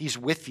 He's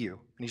with you,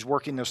 and he's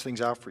working those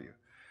things out for you.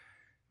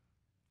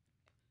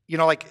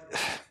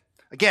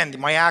 Again,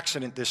 my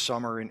accident this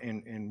summer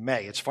in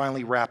May, it's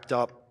finally wrapped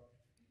up.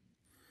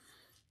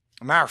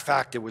 As a matter of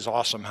fact, it was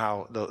awesome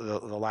how the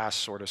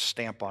last sort of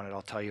stamp on it,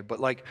 I'll tell you. But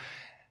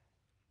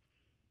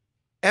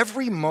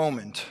every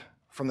moment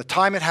from the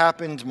time it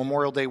happened,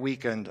 Memorial Day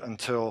weekend,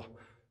 until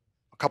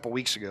a couple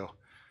weeks ago,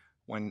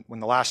 when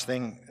the last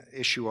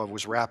issue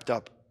was wrapped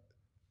up,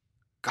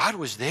 God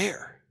was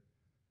there.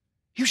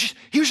 He was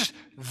just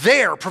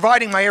there,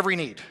 providing my every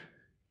need.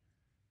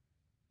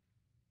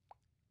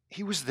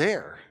 He was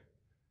there.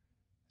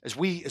 As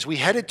we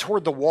headed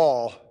toward the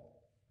wall,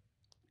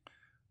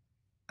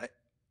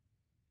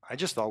 I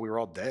just thought we were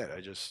all dead.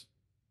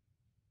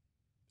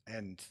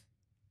 And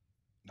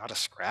not a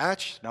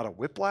scratch, not a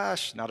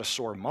whiplash, not a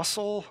sore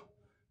muscle.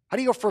 How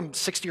do you go from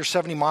 60 or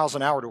 70 miles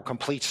an hour to a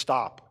complete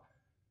stop?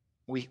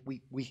 We're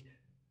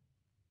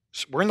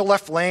in the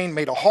left lane,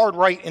 made a hard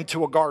right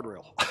into a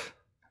guardrail,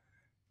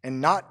 and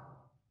not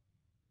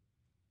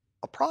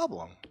a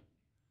problem.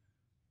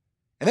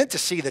 And then to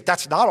see that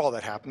that's not all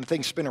that happened,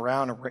 things spin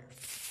around and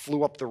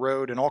flew up the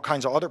road and all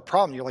kinds of other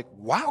problems. You're like,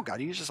 wow, God,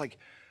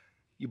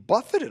 you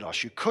buffeted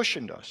us, you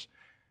cushioned us.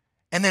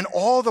 And then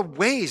all the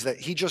ways that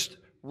he just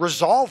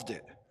resolved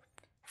it.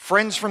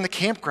 Friends from the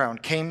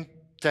campground came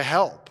to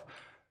help.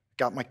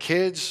 Got my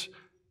kids,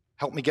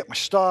 helped me get my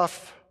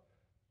stuff.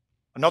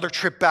 Another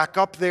trip back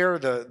up there,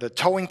 the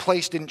towing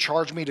place didn't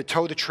charge me to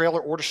tow the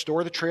trailer or to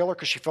store the trailer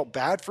because she felt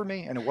bad for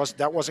me, and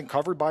that wasn't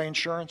covered by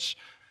insurance.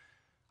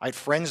 I had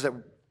friends that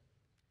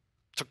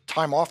took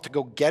time off to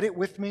go get it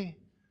with me.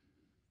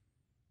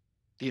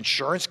 The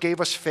insurance gave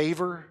us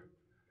favor.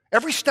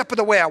 Every step of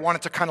the way, I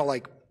wanted to kind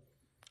of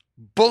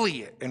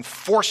bully it and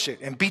force it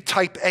and be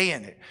type A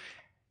in it.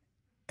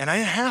 And I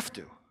didn't have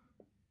to.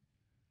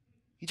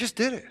 He just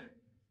did it.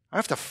 I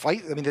have to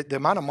fight. I mean, the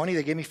amount of money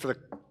they gave me for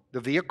the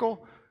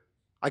vehicle,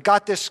 I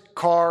got this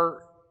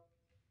car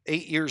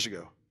 8 years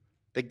ago.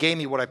 They gave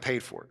me what I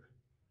paid for it.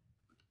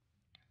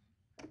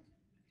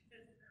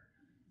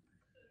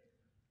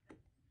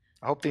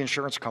 I hope the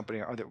insurance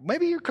company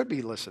maybe you could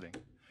be listening.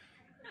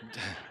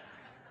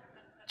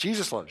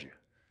 Jesus loves you.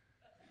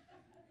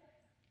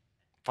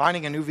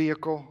 Finding a new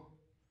vehicle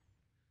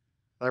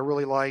that I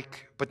really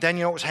like. But then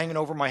what was hanging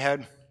over my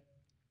head?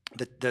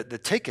 The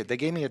ticket. They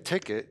gave me a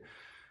ticket.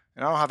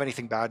 And I don't have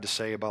anything bad to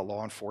say about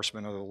law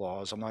enforcement or the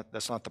laws.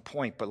 That's not the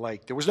point.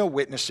 But there was no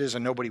witnesses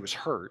and nobody was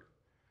hurt.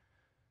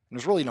 And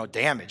there's really no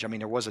damage. I mean,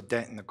 there was a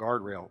dent in the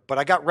guardrail. But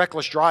I got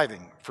reckless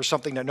driving for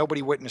something that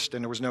nobody witnessed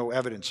and there was no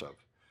evidence of.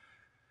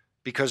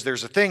 Because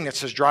there's a thing that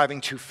says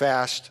driving too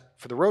fast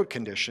for the road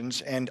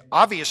conditions. And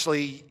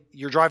obviously,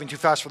 you're driving too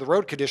fast for the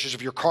road conditions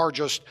if your car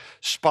just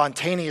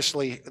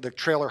spontaneously, the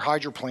trailer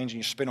hydroplanes and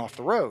you spin off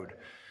the road.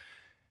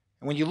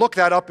 And when you look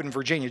that up in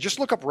Virginia, just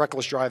look up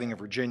reckless driving in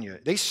Virginia.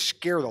 They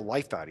scare the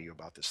life out of you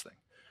about this thing.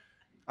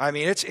 I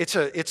mean, it's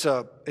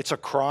a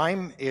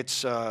crime.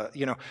 It's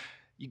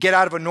you get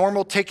out of a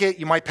normal ticket,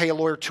 you might pay a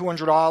lawyer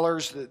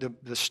 $200.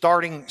 The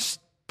starting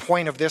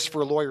point of this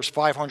for a lawyer is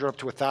 $500 up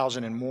to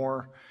 $1,000 and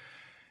more.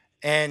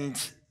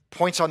 And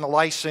points on the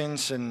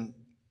license, and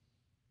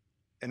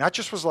that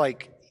just was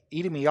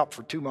eating me up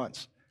for 2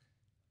 months.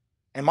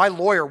 And my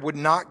lawyer would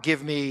not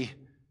give me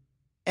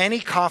any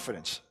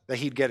confidence that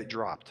he'd get it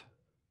dropped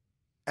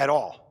at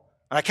all.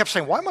 And I kept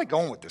saying, why am I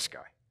going with this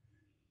guy?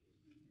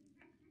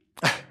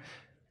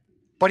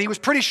 But he was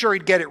pretty sure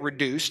he'd get it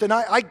reduced, and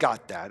I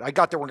got that. I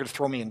got that we're going to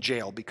throw me in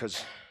jail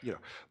because,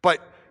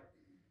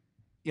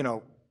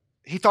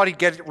 he thought he'd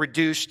get it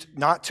reduced,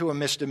 not to a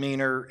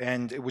misdemeanor,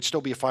 and it would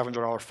still be a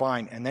 $500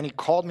 fine. And then he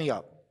called me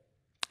up.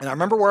 And I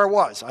remember where I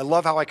was. I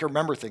love how I can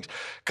remember things.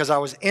 Because I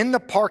was in the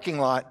parking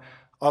lot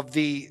of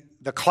the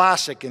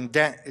Classic in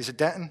Denton. Is it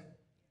Denton?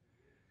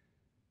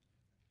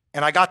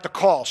 And I got the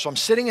call. So I'm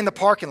sitting in the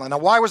parking lot. Now,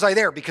 why was I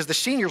there? Because the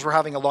seniors were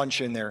having a lunch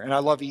in there. And I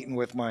love eating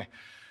with my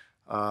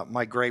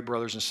gray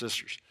brothers and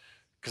sisters.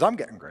 Because I'm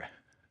getting gray.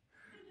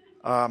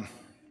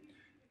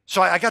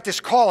 So I got this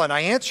call and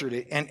I answered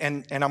it.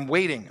 And I'm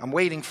waiting. I'm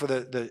waiting for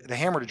the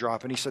hammer to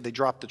drop. And he said they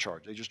dropped the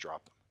charge. They just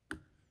dropped them.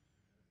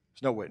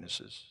 There's no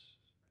witnesses.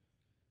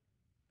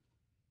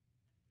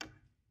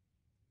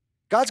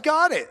 God's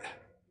got it.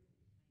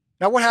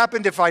 Now, what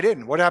happened if I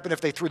didn't? What happened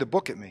if they threw the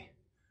book at me?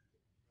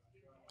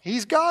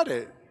 He's got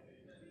it.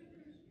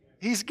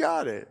 He's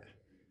got it.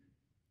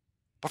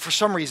 But for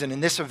some reason, in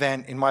this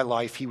event in my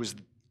life, it was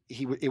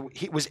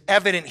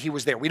evident he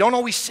was there. We don't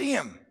always see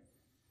him.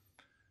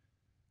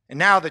 And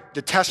now the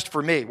test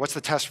for me, what's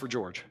the test for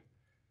George?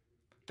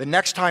 The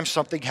next time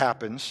something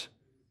happens,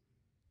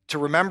 to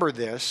remember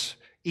this,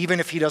 even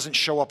if he doesn't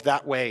show up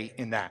that way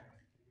in that.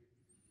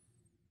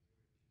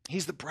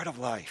 He's the bread of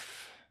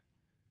life.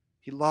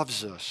 He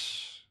loves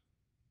us.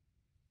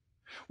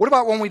 What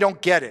about when we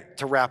don't get it,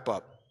 to wrap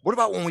up? What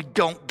about when we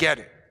don't get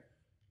it?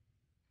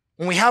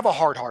 When we have a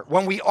hard heart,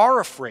 when we are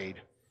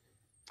afraid,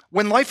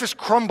 when life is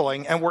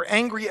crumbling and we're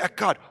angry at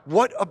God,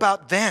 what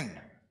about then?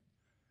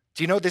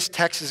 Do you know this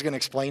text is going to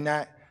explain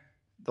that?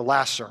 The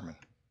last sermon.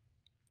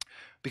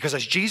 Because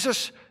as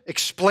Jesus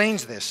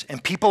explains this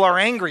and people are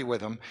angry with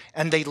him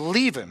and they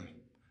leave him,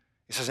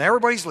 he says,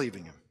 everybody's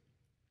leaving him.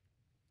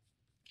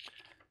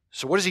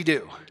 So what does he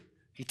do?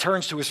 He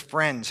turns to his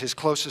friends, his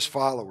closest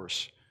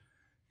followers.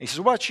 He says,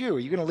 what about you? Are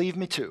you going to leave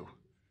me too?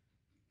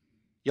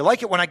 You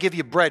like it when I give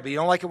you bread, but you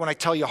don't like it when I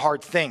tell you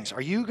hard things.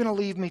 Are you going to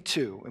leave me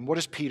too? And what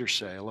does Peter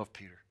say? I love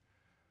Peter.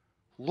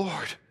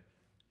 Lord,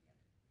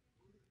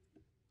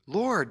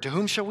 to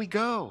whom shall we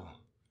go?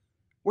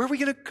 Where are we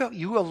going to go?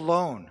 You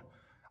alone.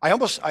 I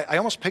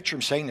almost picture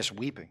him saying this,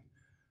 weeping.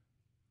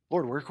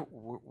 Lord,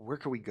 where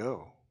can we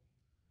go?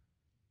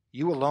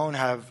 You alone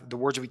have the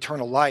words of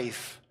eternal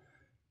life.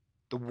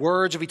 The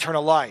words of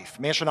eternal life.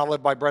 Man shall not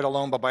live by bread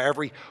alone, but by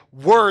every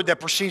word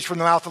that proceeds from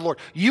the mouth of the Lord.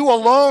 You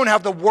alone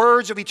have the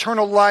words of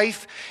eternal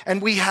life,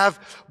 and we have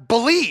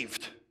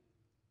believed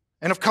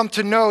and have come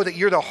to know that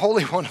you're the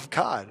Holy One of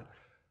God.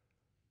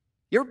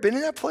 You ever been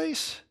in that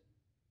place?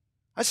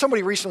 I had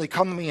somebody recently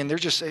come to me, and they're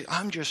just saying,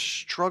 I'm just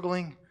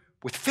struggling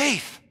with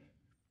faith.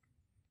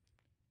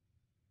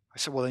 I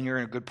said, well, then you're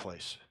in a good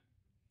place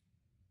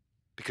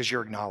because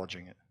you're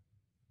acknowledging it.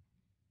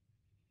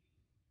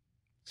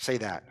 Say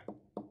that.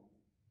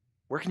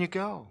 Where can you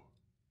go?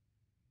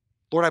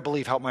 Lord, I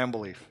believe. Help my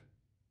unbelief.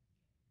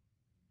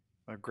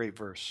 What a great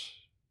verse.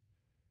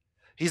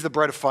 He's the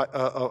bread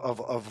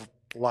of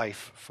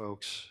life,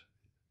 folks.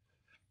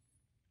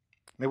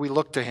 May we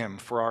look to him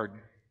for our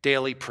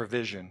daily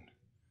provision.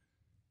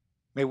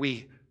 May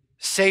we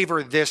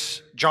savor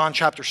this John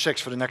chapter 6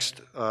 for the next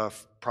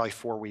probably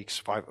 4 weeks,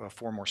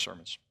 4 more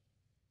sermons.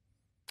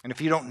 And if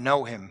you don't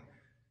know him,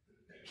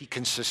 he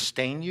can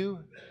sustain you,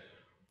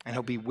 and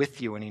he'll be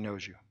with you, and he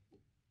knows you.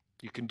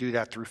 You can do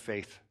that through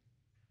faith.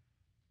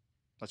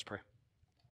 Let's pray.